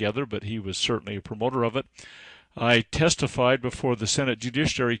words together, but he was certainly a promoter of it. I testified before the Senate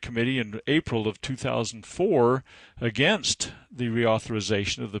Judiciary Committee in April of 2004 against the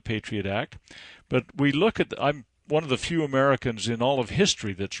reauthorization of the Patriot Act. But we look at, I'm one of the few Americans in all of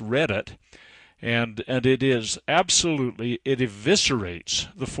history that's read it, and it is absolutely, it eviscerates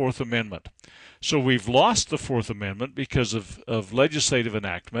the Fourth Amendment. So we've lost the Fourth Amendment because of legislative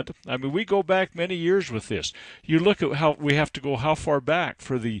enactment. I mean, we go back many years with this. You look at how we have to go how far back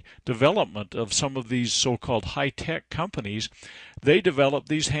for the development of some of these so-called high-tech companies. They developed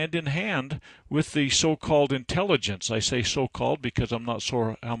these hand-in-hand with the so-called intelligence. I say so-called because I'm not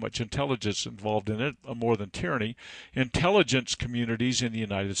sure how much intelligence involved in it, more than tyranny. Intelligence communities in the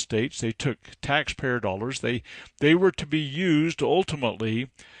United States, they took taxpayer dollars. They were to be used ultimately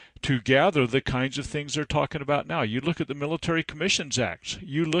to gather the kinds of things they're talking about now. You look at the Military Commissions Acts.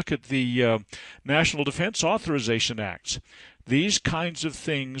 You look at the National Defense Authorization Acts. These kinds of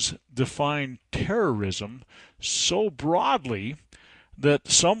things define terrorism so broadly that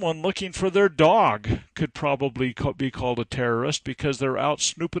someone looking for their dog could probably be called a terrorist because they're out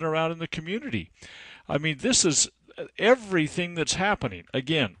snooping around in the community. I mean, this is everything that's happening.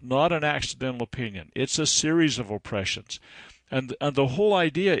 Again, not an accidental opinion. It's a series of oppressions. And the whole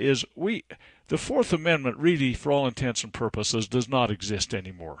idea is the Fourth Amendment really, for all intents and purposes, does not exist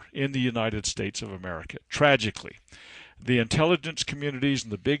anymore in the United States of America, tragically. The intelligence communities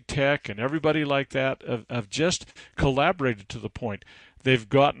and the big tech and everybody like that have just collaborated to the point. They've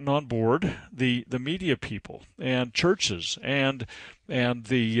gotten on board the media people and churches and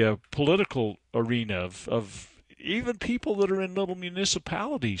the political arena of even people that are in little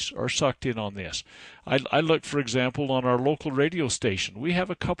municipalities are sucked in on this. I look, for example, on our local radio station. We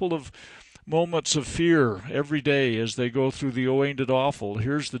have a couple of moments of fear every day as they go through the oh, ain't it awful.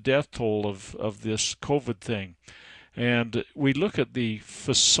 Here's the death toll of this COVID thing. And we look at the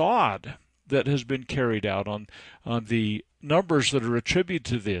facade that has been carried out on the numbers that are attributed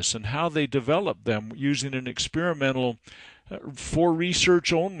to this and how they developed them using an experimental for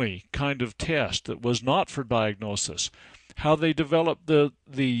research only kind of test that was not for diagnosis, how they developed the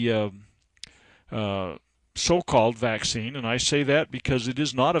so-called vaccine, and I say that because it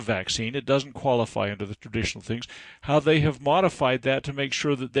is not a vaccine, it doesn't qualify under the traditional things, how they have modified that to make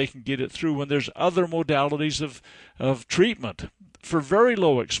sure that they can get it through when there's other modalities of treatment for very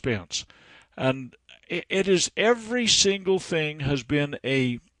low expense. And it is every single thing has been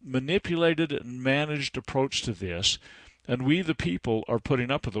a manipulated and managed approach to this. And we, the people, are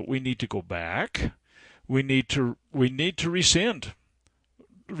putting up with it. We need to go back. We need to rescind,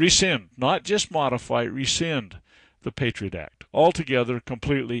 not just modify, rescind the Patriot Act altogether,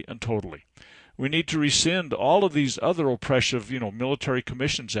 completely and totally. We need to rescind all of these other oppressive, military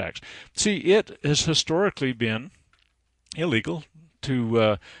commissions acts. See, it has historically been illegal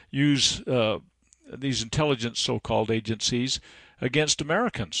to use these intelligence so-called agencies against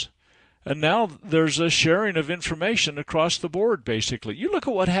Americans. And now there's a sharing of information across the board, basically. You look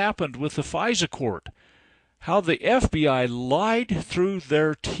at what happened with the FISA court, how the FBI lied through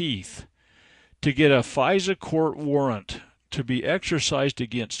their teeth to get a FISA court warrant to be exercised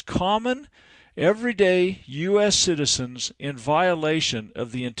against common, everyday U.S. citizens in violation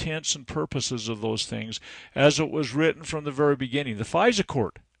of the intents and purposes of those things as it was written from the very beginning. The FISA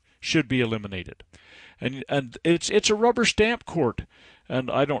court should be eliminated. And it's a rubber stamp court. And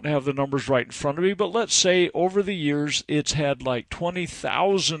I don't have the numbers right in front of me, but let's say over the years it's had like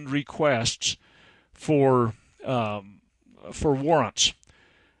 20,000 requests for warrants.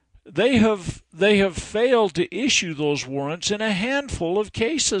 They have failed to issue those warrants in a handful of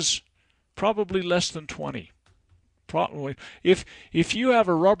cases, probably less than 20. Probably, if you have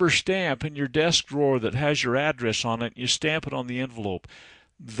a rubber stamp in your desk drawer that has your address on it, and you stamp it on the envelope,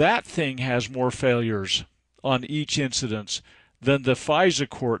 that thing has more failures on each incidence than the FISA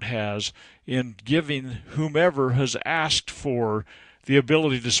court has in giving whomever has asked for the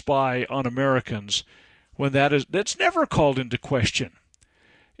ability to spy on Americans when that's never called into question.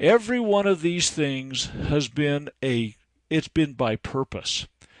 Every one of these things has been it's been by purpose.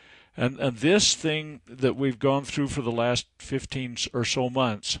 And this thing that we've gone through for the last 15 or so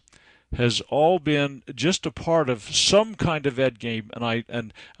months has all been just a part of some kind of end game.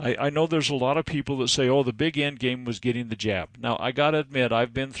 And I know there's a lot of people that say, oh, the big end game was getting the jab. Now, I got to admit,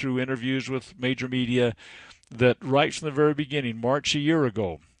 I've been through interviews with major media that right from the very beginning, March a year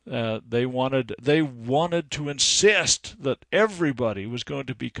ago, they wanted to insist that everybody was going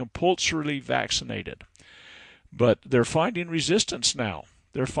to be compulsorily vaccinated. But they're finding resistance now.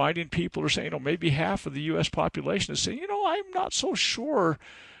 They're finding people are saying, maybe half of the U.S. population is saying, I'm not so sure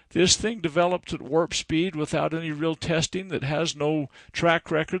this thing developed at warp speed without any real testing, that has no track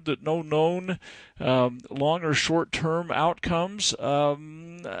record, that no known long or short-term outcomes.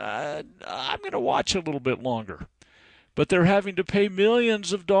 I'm going to watch a little bit longer. But they're having to pay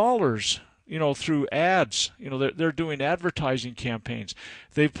millions of dollars, through ads. They're doing advertising campaigns.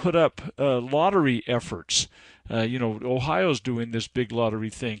 They've put up lottery efforts. Ohio's doing this big lottery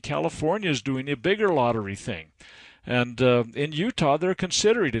thing. California's doing a bigger lottery thing. And in Utah, they're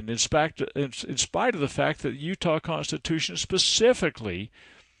considering it, in spite of the fact that the Utah Constitution specifically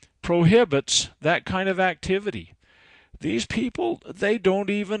prohibits that kind of activity. These people, they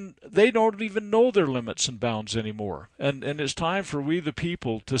don't even know their limits and bounds anymore. And it's time for we the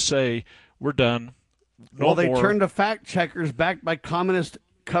people to say, we're done. No more. They turned to fact checkers backed by communist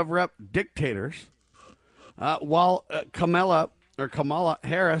cover-up dictators, while Kamala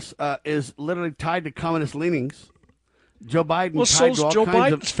Harris is literally tied to communist leanings. Joe Biden tied to all Joe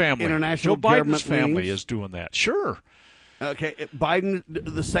kinds Biden's of family. international Joe government Biden's family leanings. is doing that. Sure. Okay, Biden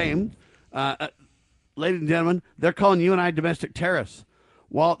the same. Ladies and gentlemen, they're calling you and I domestic terrorists,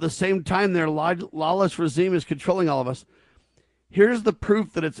 while at the same time their lawless regime is controlling all of us. Here's the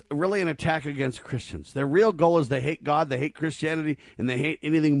proof that it's really an attack against Christians. Their real goal is they hate God, they hate Christianity, and they hate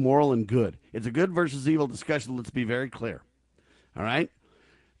anything moral and good. It's a good versus evil discussion. Let's be very clear. All right?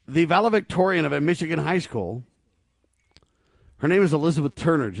 The valedictorian of a Michigan high school, her name is Elizabeth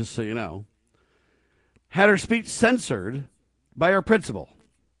Turner, just so you know, had her speech censored by her principal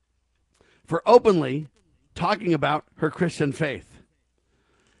for openly talking about her Christian faith,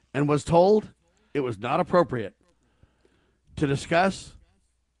 and was told it was not appropriate to discuss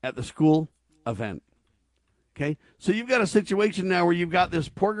at the school event. Okay? So you've got a situation now where you've got this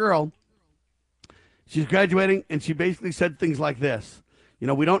poor girl. She's graduating, and she basically said things like this.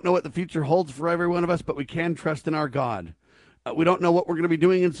 We don't know what the future holds for every one of us, but we can trust in our God. We don't know what we're going to be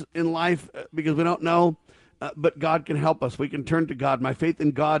doing in life because we don't know, but God can help us. We can turn to God. My faith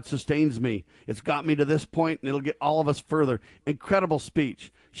in God sustains me. It's got me to this point, and it'll get all of us further. Incredible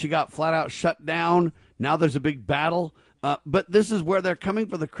speech. She got flat out shut down. Now there's a big battle. But this is where they're coming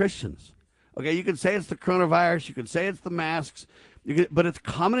for the Christians. Okay, you can say it's the coronavirus. You can say it's the masks. But it's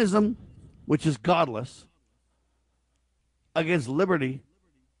communism, which is godless, against liberty,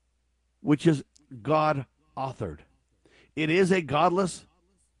 which is God-authored. It is a godless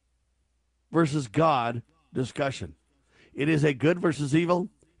versus God discussion. It is a good versus evil,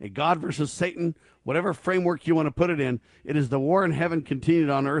 a God versus Satan, whatever framework you want to put it in. It is the war in heaven continued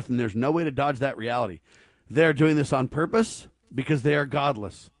on earth, and there's no way to dodge that reality. They're doing this on purpose because they are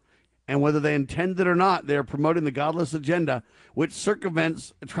godless. And whether they intend it or not, they are promoting the godless agenda, which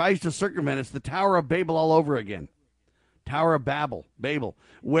tries to circumvent. It's the Tower of Babel all over again. Tower of Babel,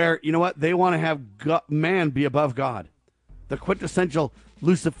 where, they want to have man be above God. The quintessential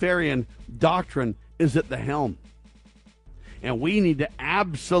Luciferian doctrine is at the helm. And we need to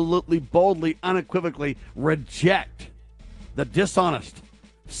absolutely, boldly, unequivocally reject the dishonest,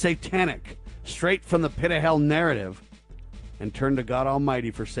 satanic, straight from the pit of hell narrative and turn to God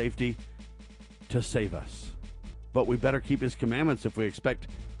Almighty for safety to save us. But we better keep his commandments if we expect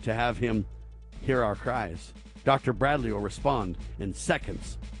to have him hear our cries. Dr. Bradley will respond in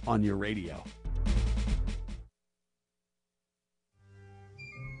seconds on your radio.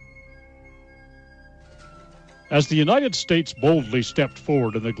 As the United States boldly stepped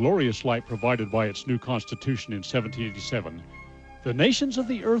forward in the glorious light provided by its new Constitution in 1787, the nations of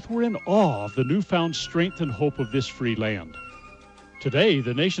the earth were in awe of the newfound strength and hope of this free land. Today,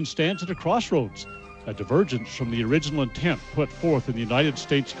 the nation stands at a crossroads. A divergence from the original intent put forth in the United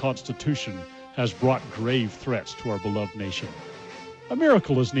States Constitution has brought grave threats to our beloved nation. A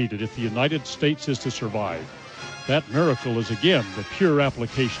miracle is needed if the United States is to survive. That miracle is again the pure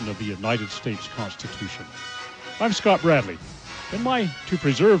application of the United States Constitution. I'm Scott Bradley. In my To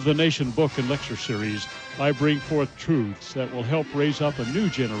Preserve the Nation book and lecture series, I bring forth truths that will help raise up a new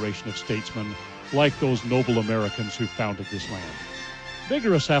generation of statesmen like those noble Americans who founded this land.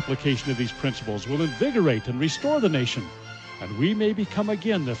 Vigorous application of these principles will invigorate and restore the nation, and we may become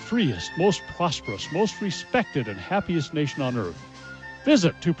again the freest, most prosperous, most respected, and happiest nation on earth.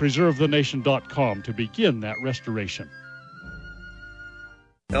 Visit topreservethenation.com to begin that restoration.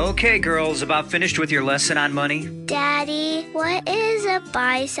 Okay, girls, about finished with your lesson on money? Daddy, what is a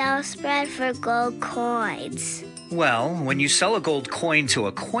buy-sell spread for gold coins? Well, when you sell a gold coin to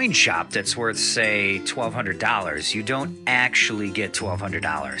a coin shop that's worth, say, $1,200, you don't actually get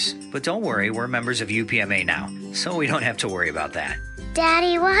 $1,200. But don't worry, we're members of UPMA now, so we don't have to worry about that.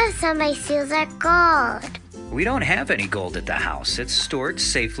 Daddy, what if somebody steals our gold? We don't have any gold at the house. It's stored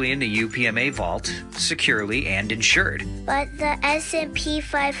safely in the UPMA vault, securely and insured. But the S&P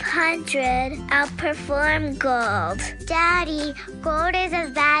 500 outperformed gold. Daddy, gold is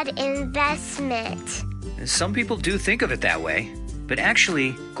a bad investment. Some people do think of it that way, but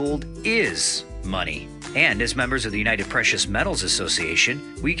actually, gold is money. And as members of the United Precious Metals Association,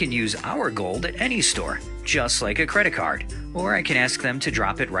 we can use our gold at any store, just like a credit card. Or I can ask them to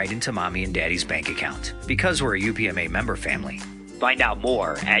drop it right into Mommy and Daddy's bank account, because we're a UPMA member family. Find out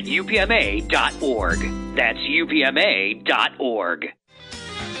more at upma.org. That's upma.org.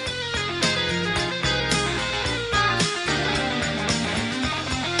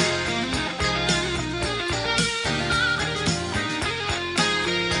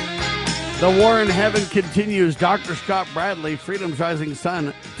 The war in heaven continues. Dr. Scott Bradley,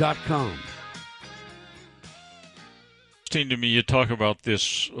 freedomsrisingsun.com. Interesting to me, you talk about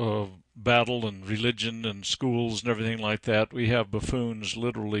this battle and religion and schools and everything like that. We have buffoons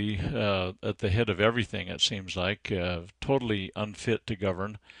literally at the head of everything, it seems like, totally unfit to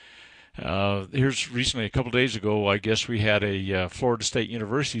govern. Here's recently, a couple of days ago, I guess we had a Florida State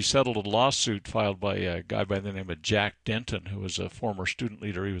University settled a lawsuit filed by a guy by the name of Jack Denton, who was a former student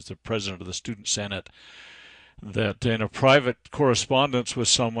leader. He was the president of the Student Senate. That in a private correspondence with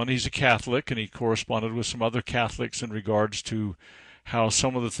someone, he's a Catholic, and he corresponded with some other Catholics in regards to how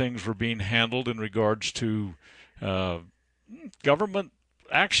some of the things were being handled in regards to government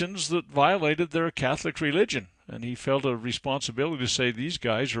actions that violated their Catholic religion. And he felt a responsibility to say, these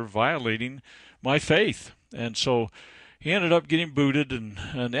guys are violating my faith. And so he ended up getting booted.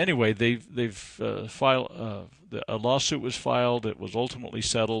 And anyway, they've filed a lawsuit was filed. It was ultimately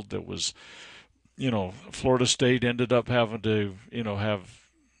settled. It was, Florida State ended up having to,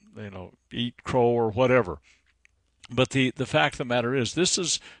 eat crow or whatever. But the fact of the matter is, this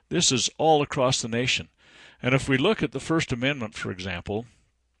is all across the nation. And if we look at the First Amendment, for example,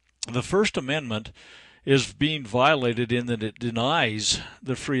 the First Amendment is being violated in that it denies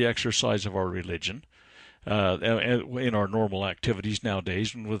the free exercise of our religion in our normal activities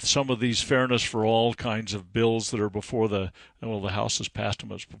nowadays. And with some of these fairness for all kinds of bills that are before the House has passed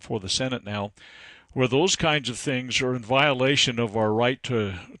them, it's before the Senate now, where those kinds of things are in violation of our right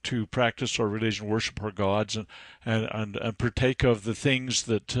to practice our religion, worship our gods, and partake of the things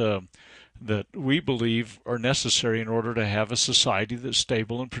that we believe are necessary in order to have a society that's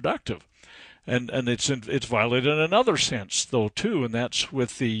stable and productive. And it's violated in another sense, though, too, and that's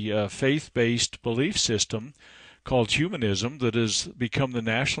with the faith-based belief system called humanism that has become the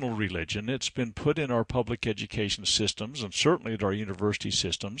national religion. It's been put in our public education systems and certainly at our university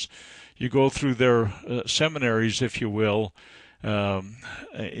systems. You go through their seminaries, if you will,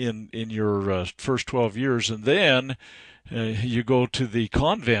 in your first 12 years, and then you go to the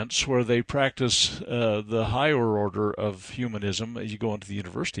convents where they practice the higher order of humanism. You go into the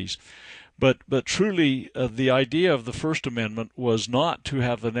universities. But truly, the idea of the First Amendment was not to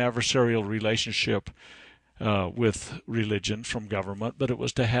have an adversarial relationship with religion from government, but it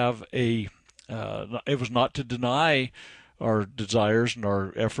was to have it was not to deny our desires and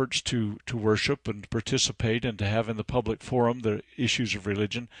our efforts to worship and participate and to have in the public forum the issues of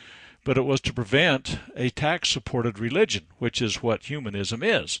religion, but it was to prevent a tax-supported religion, which is what humanism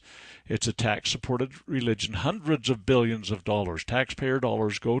is. It's a tax-supported religion. Hundreds of billions of dollars, taxpayer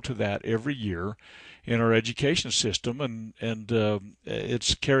dollars, go to that every year in our education system, and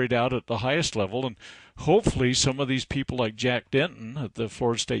it's carried out at the highest level. And hopefully some of these people like Jack Denton at the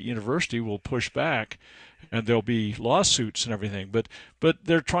Florida State University will push back, and there'll be lawsuits and everything. But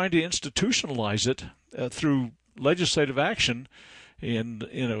they're trying to institutionalize it through legislative action. And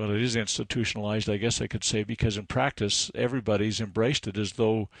it is institutionalized, I guess I could say, because in practice everybody's embraced it as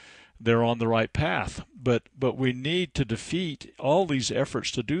though they're on the right path. But we need to defeat all these efforts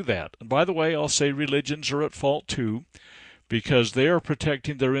to do that. And by the way, I'll say religions are at fault too, because they are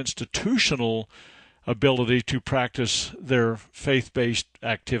protecting their institutional ability to practice their faith-based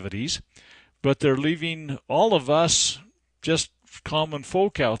activities, but they're leaving all of us, just common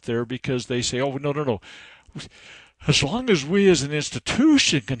folk, out there because they say, oh, no. As long as we as an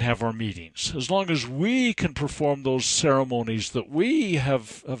institution can have our meetings, as long as we can perform those ceremonies that we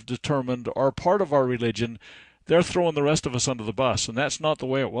have determined are part of our religion, they're throwing the rest of us under the bus, and that's not the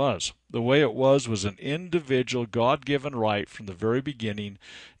way it was. The way it was an individual, God-given right from the very beginning.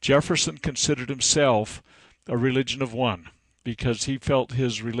 Jefferson considered himself a religion of one because he felt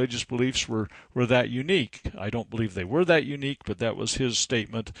his religious beliefs were that unique. I don't believe they were that unique, but that was his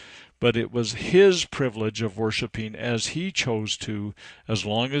statement. But it was his privilege of worshiping as he chose to, as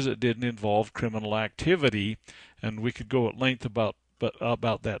long as it didn't involve criminal activity, and we could go at length about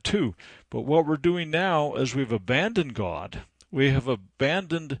that too. But what we're doing now is we've abandoned God. We have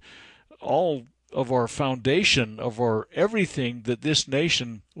abandoned all of our foundation, of our everything that this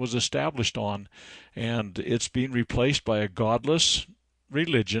nation was established on, and it's being replaced by a godless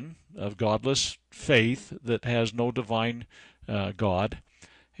religion, a godless faith that has no divine God.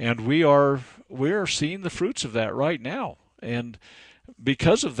 And we are seeing the fruits of that right now. And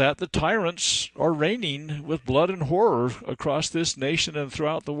because of that, the tyrants are reigning with blood and horror across this nation and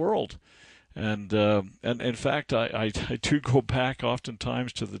throughout the world. And in fact, I do go back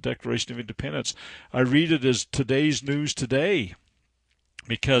oftentimes to the Declaration of Independence. I read it as today's news today,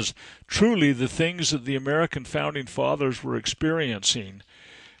 because truly the things that the American founding fathers were experiencing,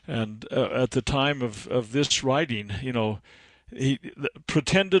 and at the time of this writing, the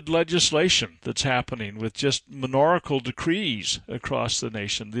pretended legislation that's happening with just monarchical decrees across the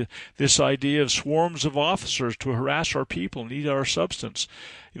nation, this idea of swarms of officers to harass our people and eat our substance.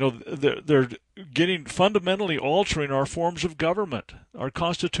 They're getting fundamentally altering our forms of government. Our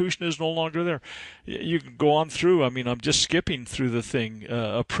Constitution is no longer there. You can go on through. I mean, I'm just skipping through the thing.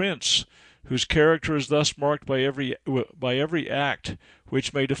 A prince whose character is thus marked by every act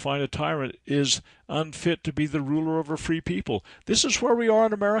which may define a tyrant is unfit to be the ruler of a free people. This is where we are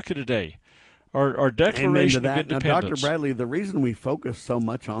in America today. Our Declaration of Independence. Now, Dr. Bradley, the reason we focus so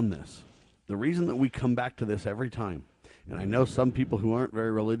much on this, the reason that we come back to this every time, and I know some people who aren't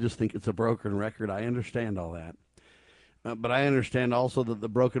very religious think it's a broken record. I understand all that. But I understand also that the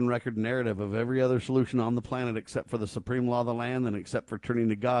broken record narrative of every other solution on the planet except for the supreme law of the land and except for turning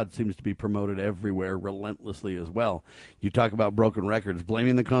to God seems to be promoted everywhere relentlessly as well. You talk about broken records,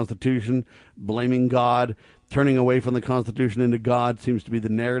 blaming the Constitution, blaming God, turning away from the Constitution into God seems to be the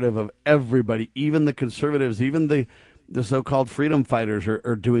narrative of everybody, even the conservatives, even the so-called freedom fighters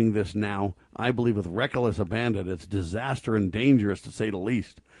are doing this now, I believe, with reckless abandon. It's disaster and dangerous, to say the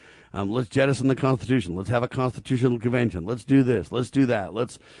least. Let's jettison the Constitution. Let's have a constitutional convention. Let's do this. Let's do that.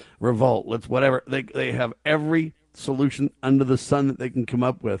 Let's revolt. Let's whatever. They have every solution under the sun that they can come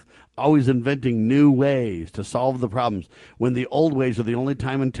up with, always inventing new ways to solve the problems when the old ways are the only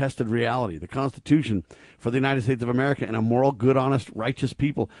time and tested reality. The Constitution for the United States of America and a moral, good, honest, righteous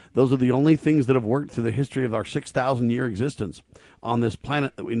people, those are the only things that have worked through the history of our 6,000-year existence on this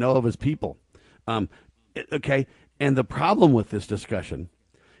planet that we know of as people. Okay, and the problem with this discussion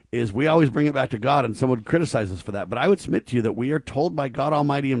is we always bring it back to God, and someone would criticize us for that. But I would submit to you that we are told by God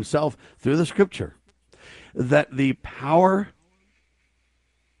Almighty himself through the Scripture that the power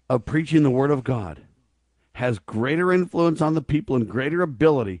of preaching the Word of God has greater influence on the people and greater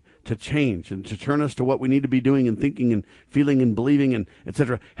ability to change and to turn us to what we need to be doing and thinking and feeling and believing and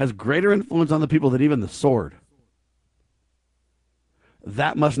etc. has greater influence on the people than even the sword.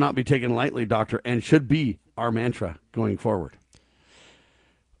 That must not be taken lightly, Doctor, and should be our mantra going forward.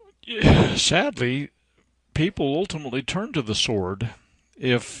 Sadly, people ultimately turn to the sword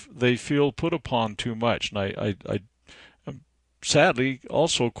if they feel put upon too much. And I am sadly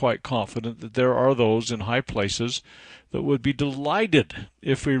also quite confident that there are those in high places that would be delighted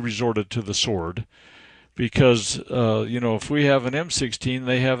if we resorted to the sword. Because, if we have an M16,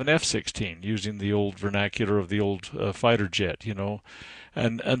 they have an F-16, using the old vernacular of the old fighter jet,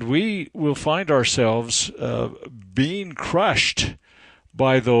 And we will find ourselves being crushed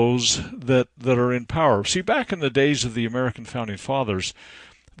by those that are in power. See, back in the days of the American Founding Fathers,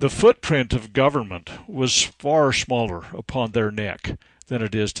 the footprint of government was far smaller upon their neck than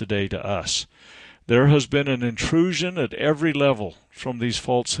it is today to us. There has been an intrusion at every level from these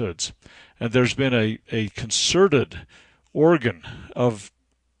falsehoods, and there's been a concerted organ of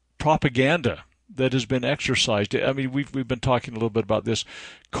propaganda that has been exercised. I mean, we've been talking a little bit about this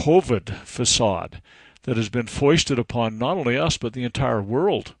COVID facade that has been foisted upon not only us but the entire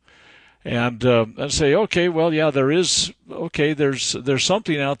world, and say, okay, well, yeah, there's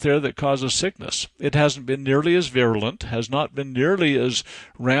something out there that causes sickness. It hasn't been nearly as virulent, has not been nearly as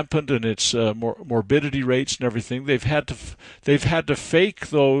rampant in its morbidity rates and everything. They've had to fake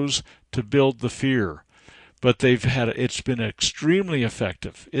those to build the fear, but it's been extremely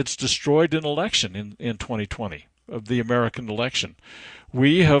effective. It's destroyed an election in 2020 of the American election.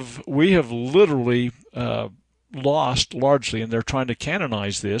 We have literally lost largely, and they're trying to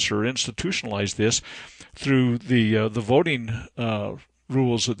canonize this or institutionalize this through the voting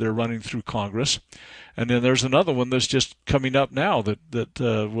rules that they're running through Congress. And then there's another one that's just coming up now that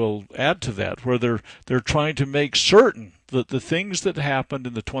will add to that, where they're trying to make certain that the things that happened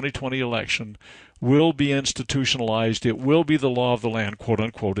in the 2020 election will be institutionalized. It will be the law of the land, quote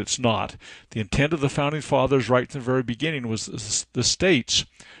unquote. It's not. The intent of the Founding Fathers right from the very beginning was the states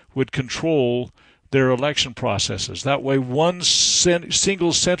would control their election processes. That way one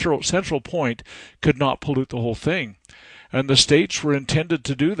single central point could not pollute the whole thing. And the states were intended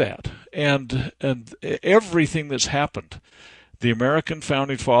to do that. And everything that's happened, the American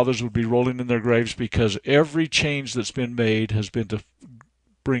Founding Fathers would be rolling in their graves, because every change that's been made has been to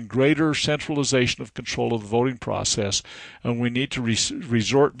bring greater centralization of control of the voting process, and we need to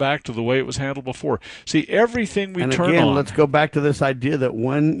resort back to the way it was handled before. See, everything we turn on... And again, let's go back to this idea that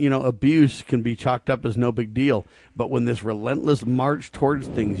when, abuse can be chalked up as no big deal, but when this relentless march towards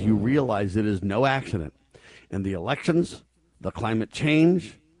things, you realize it is no accident. And the elections, the climate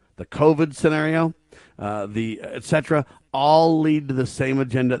change, the COVID scenario, the et cetera, all lead to the same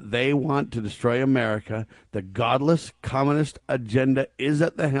agenda. They want to destroy America. The godless communist agenda is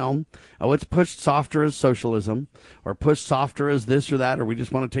at the helm. Oh, it's pushed softer as socialism, or pushed softer as this or that, or we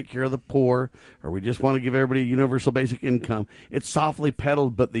just want to take care of the poor, or we just want to give everybody a universal basic income. It's softly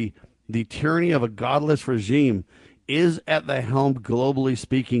peddled, but the tyranny of a godless regime is at the helm, globally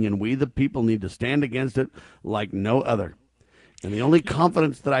speaking, and we the people need to stand against it like no other. And the only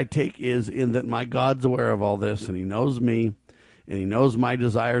confidence that I take is in that my God's aware of all this, and he knows me, and he knows my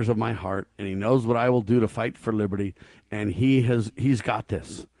desires of my heart, and he knows what I will do to fight for liberty, and he's got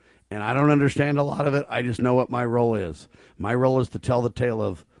this. And I don't understand a lot of it. I just know what my role is. My role is to tell the tale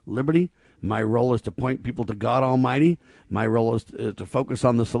of liberty. My role is to point people to God Almighty. My role is to focus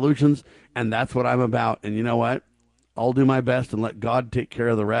on the solutions, and that's what I'm about. And you know what? I'll do my best and let God take care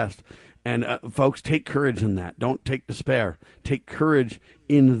of the rest. And folks, take courage in that. Don't take despair. Take courage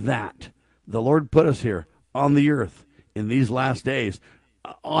in that. The Lord put us here on the earth in these last days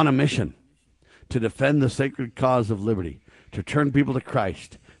on a mission to defend the sacred cause of liberty, to turn people to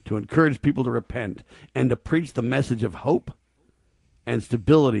Christ, to encourage people to repent, and to preach the message of hope and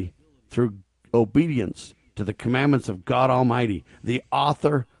stability through obedience to the commandments of God Almighty, the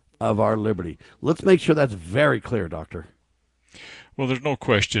author of our liberty. Let's make sure that's very clear, Doctor. Well, there's no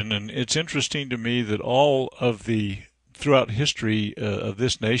question, and it's interesting to me that throughout history of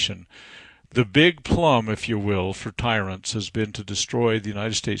this nation, the big plum, if you will, for tyrants has been to destroy the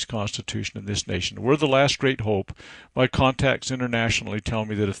United States Constitution and this nation. We're the last great hope. My contacts internationally tell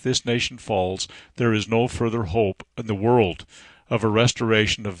me that if this nation falls, there is no further hope in the world of a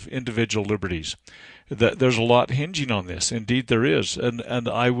restoration of individual liberties. There's a lot hinging on this. Indeed, there is. And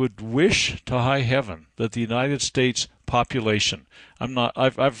I would wish to high heaven that the United States population,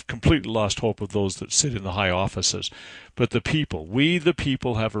 I've completely lost hope of those that sit in the high offices, but the people, we the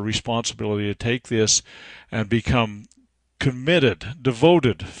people have a responsibility to take this and become committed,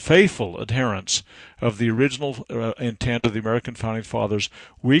 devoted, faithful adherents of the original intent of the American Founding Fathers.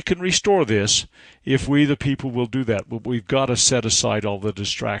 We can restore this if we, the people, will do that. But we've got to set aside all the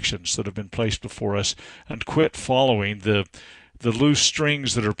distractions that have been placed before us and quit following the loose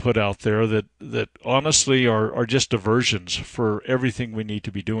strings that are put out there that honestly are just diversions for everything we need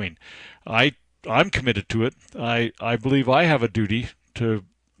to be doing. I'm committed to it. I believe I have a duty to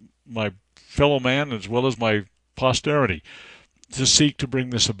my fellow man as well as my posterity to seek to bring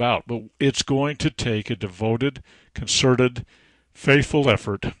this about. But it's going to take a devoted, concerted, faithful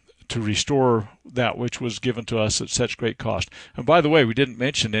effort to restore that which was given to us at such great cost. And by the way, we didn't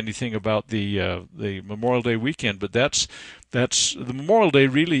mention anything about the Memorial Day weekend, but that's the Memorial Day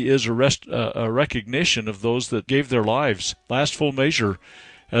really is a recognition of those that gave their lives last full measure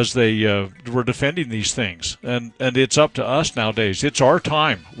as they were defending these things. And it's up to us nowadays. It's our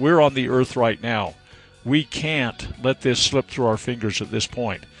time. We're on the earth right now. We can't let this slip through our fingers at this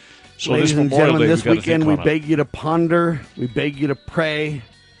point. So ladies and gentlemen, this weekend we beg it. you to ponder, we beg you to pray,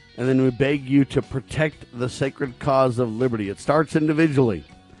 and then we beg you to protect the sacred cause of liberty. It starts individually.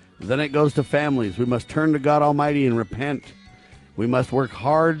 Then it goes to families. We must turn to God Almighty and repent. We must work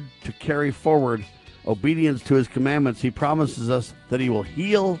hard to carry forward obedience to his commandments. He promises us that he will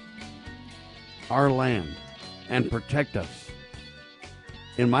heal our land and protect us.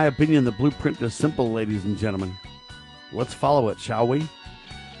 In my opinion, the blueprint is simple, ladies and gentlemen. Let's follow it, shall we?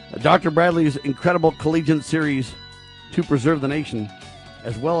 Dr. Bradley's incredible collegiate series, To Preserve the Nation,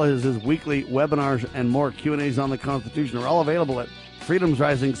 as well as his weekly webinars and more Q&As on the Constitution are all available at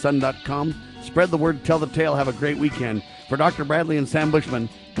freedomsrisingsun.com. Spread the word, tell the tale, have a great weekend. For Dr. Bradley and Sam Bushman,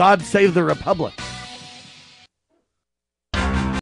 God save the Republic.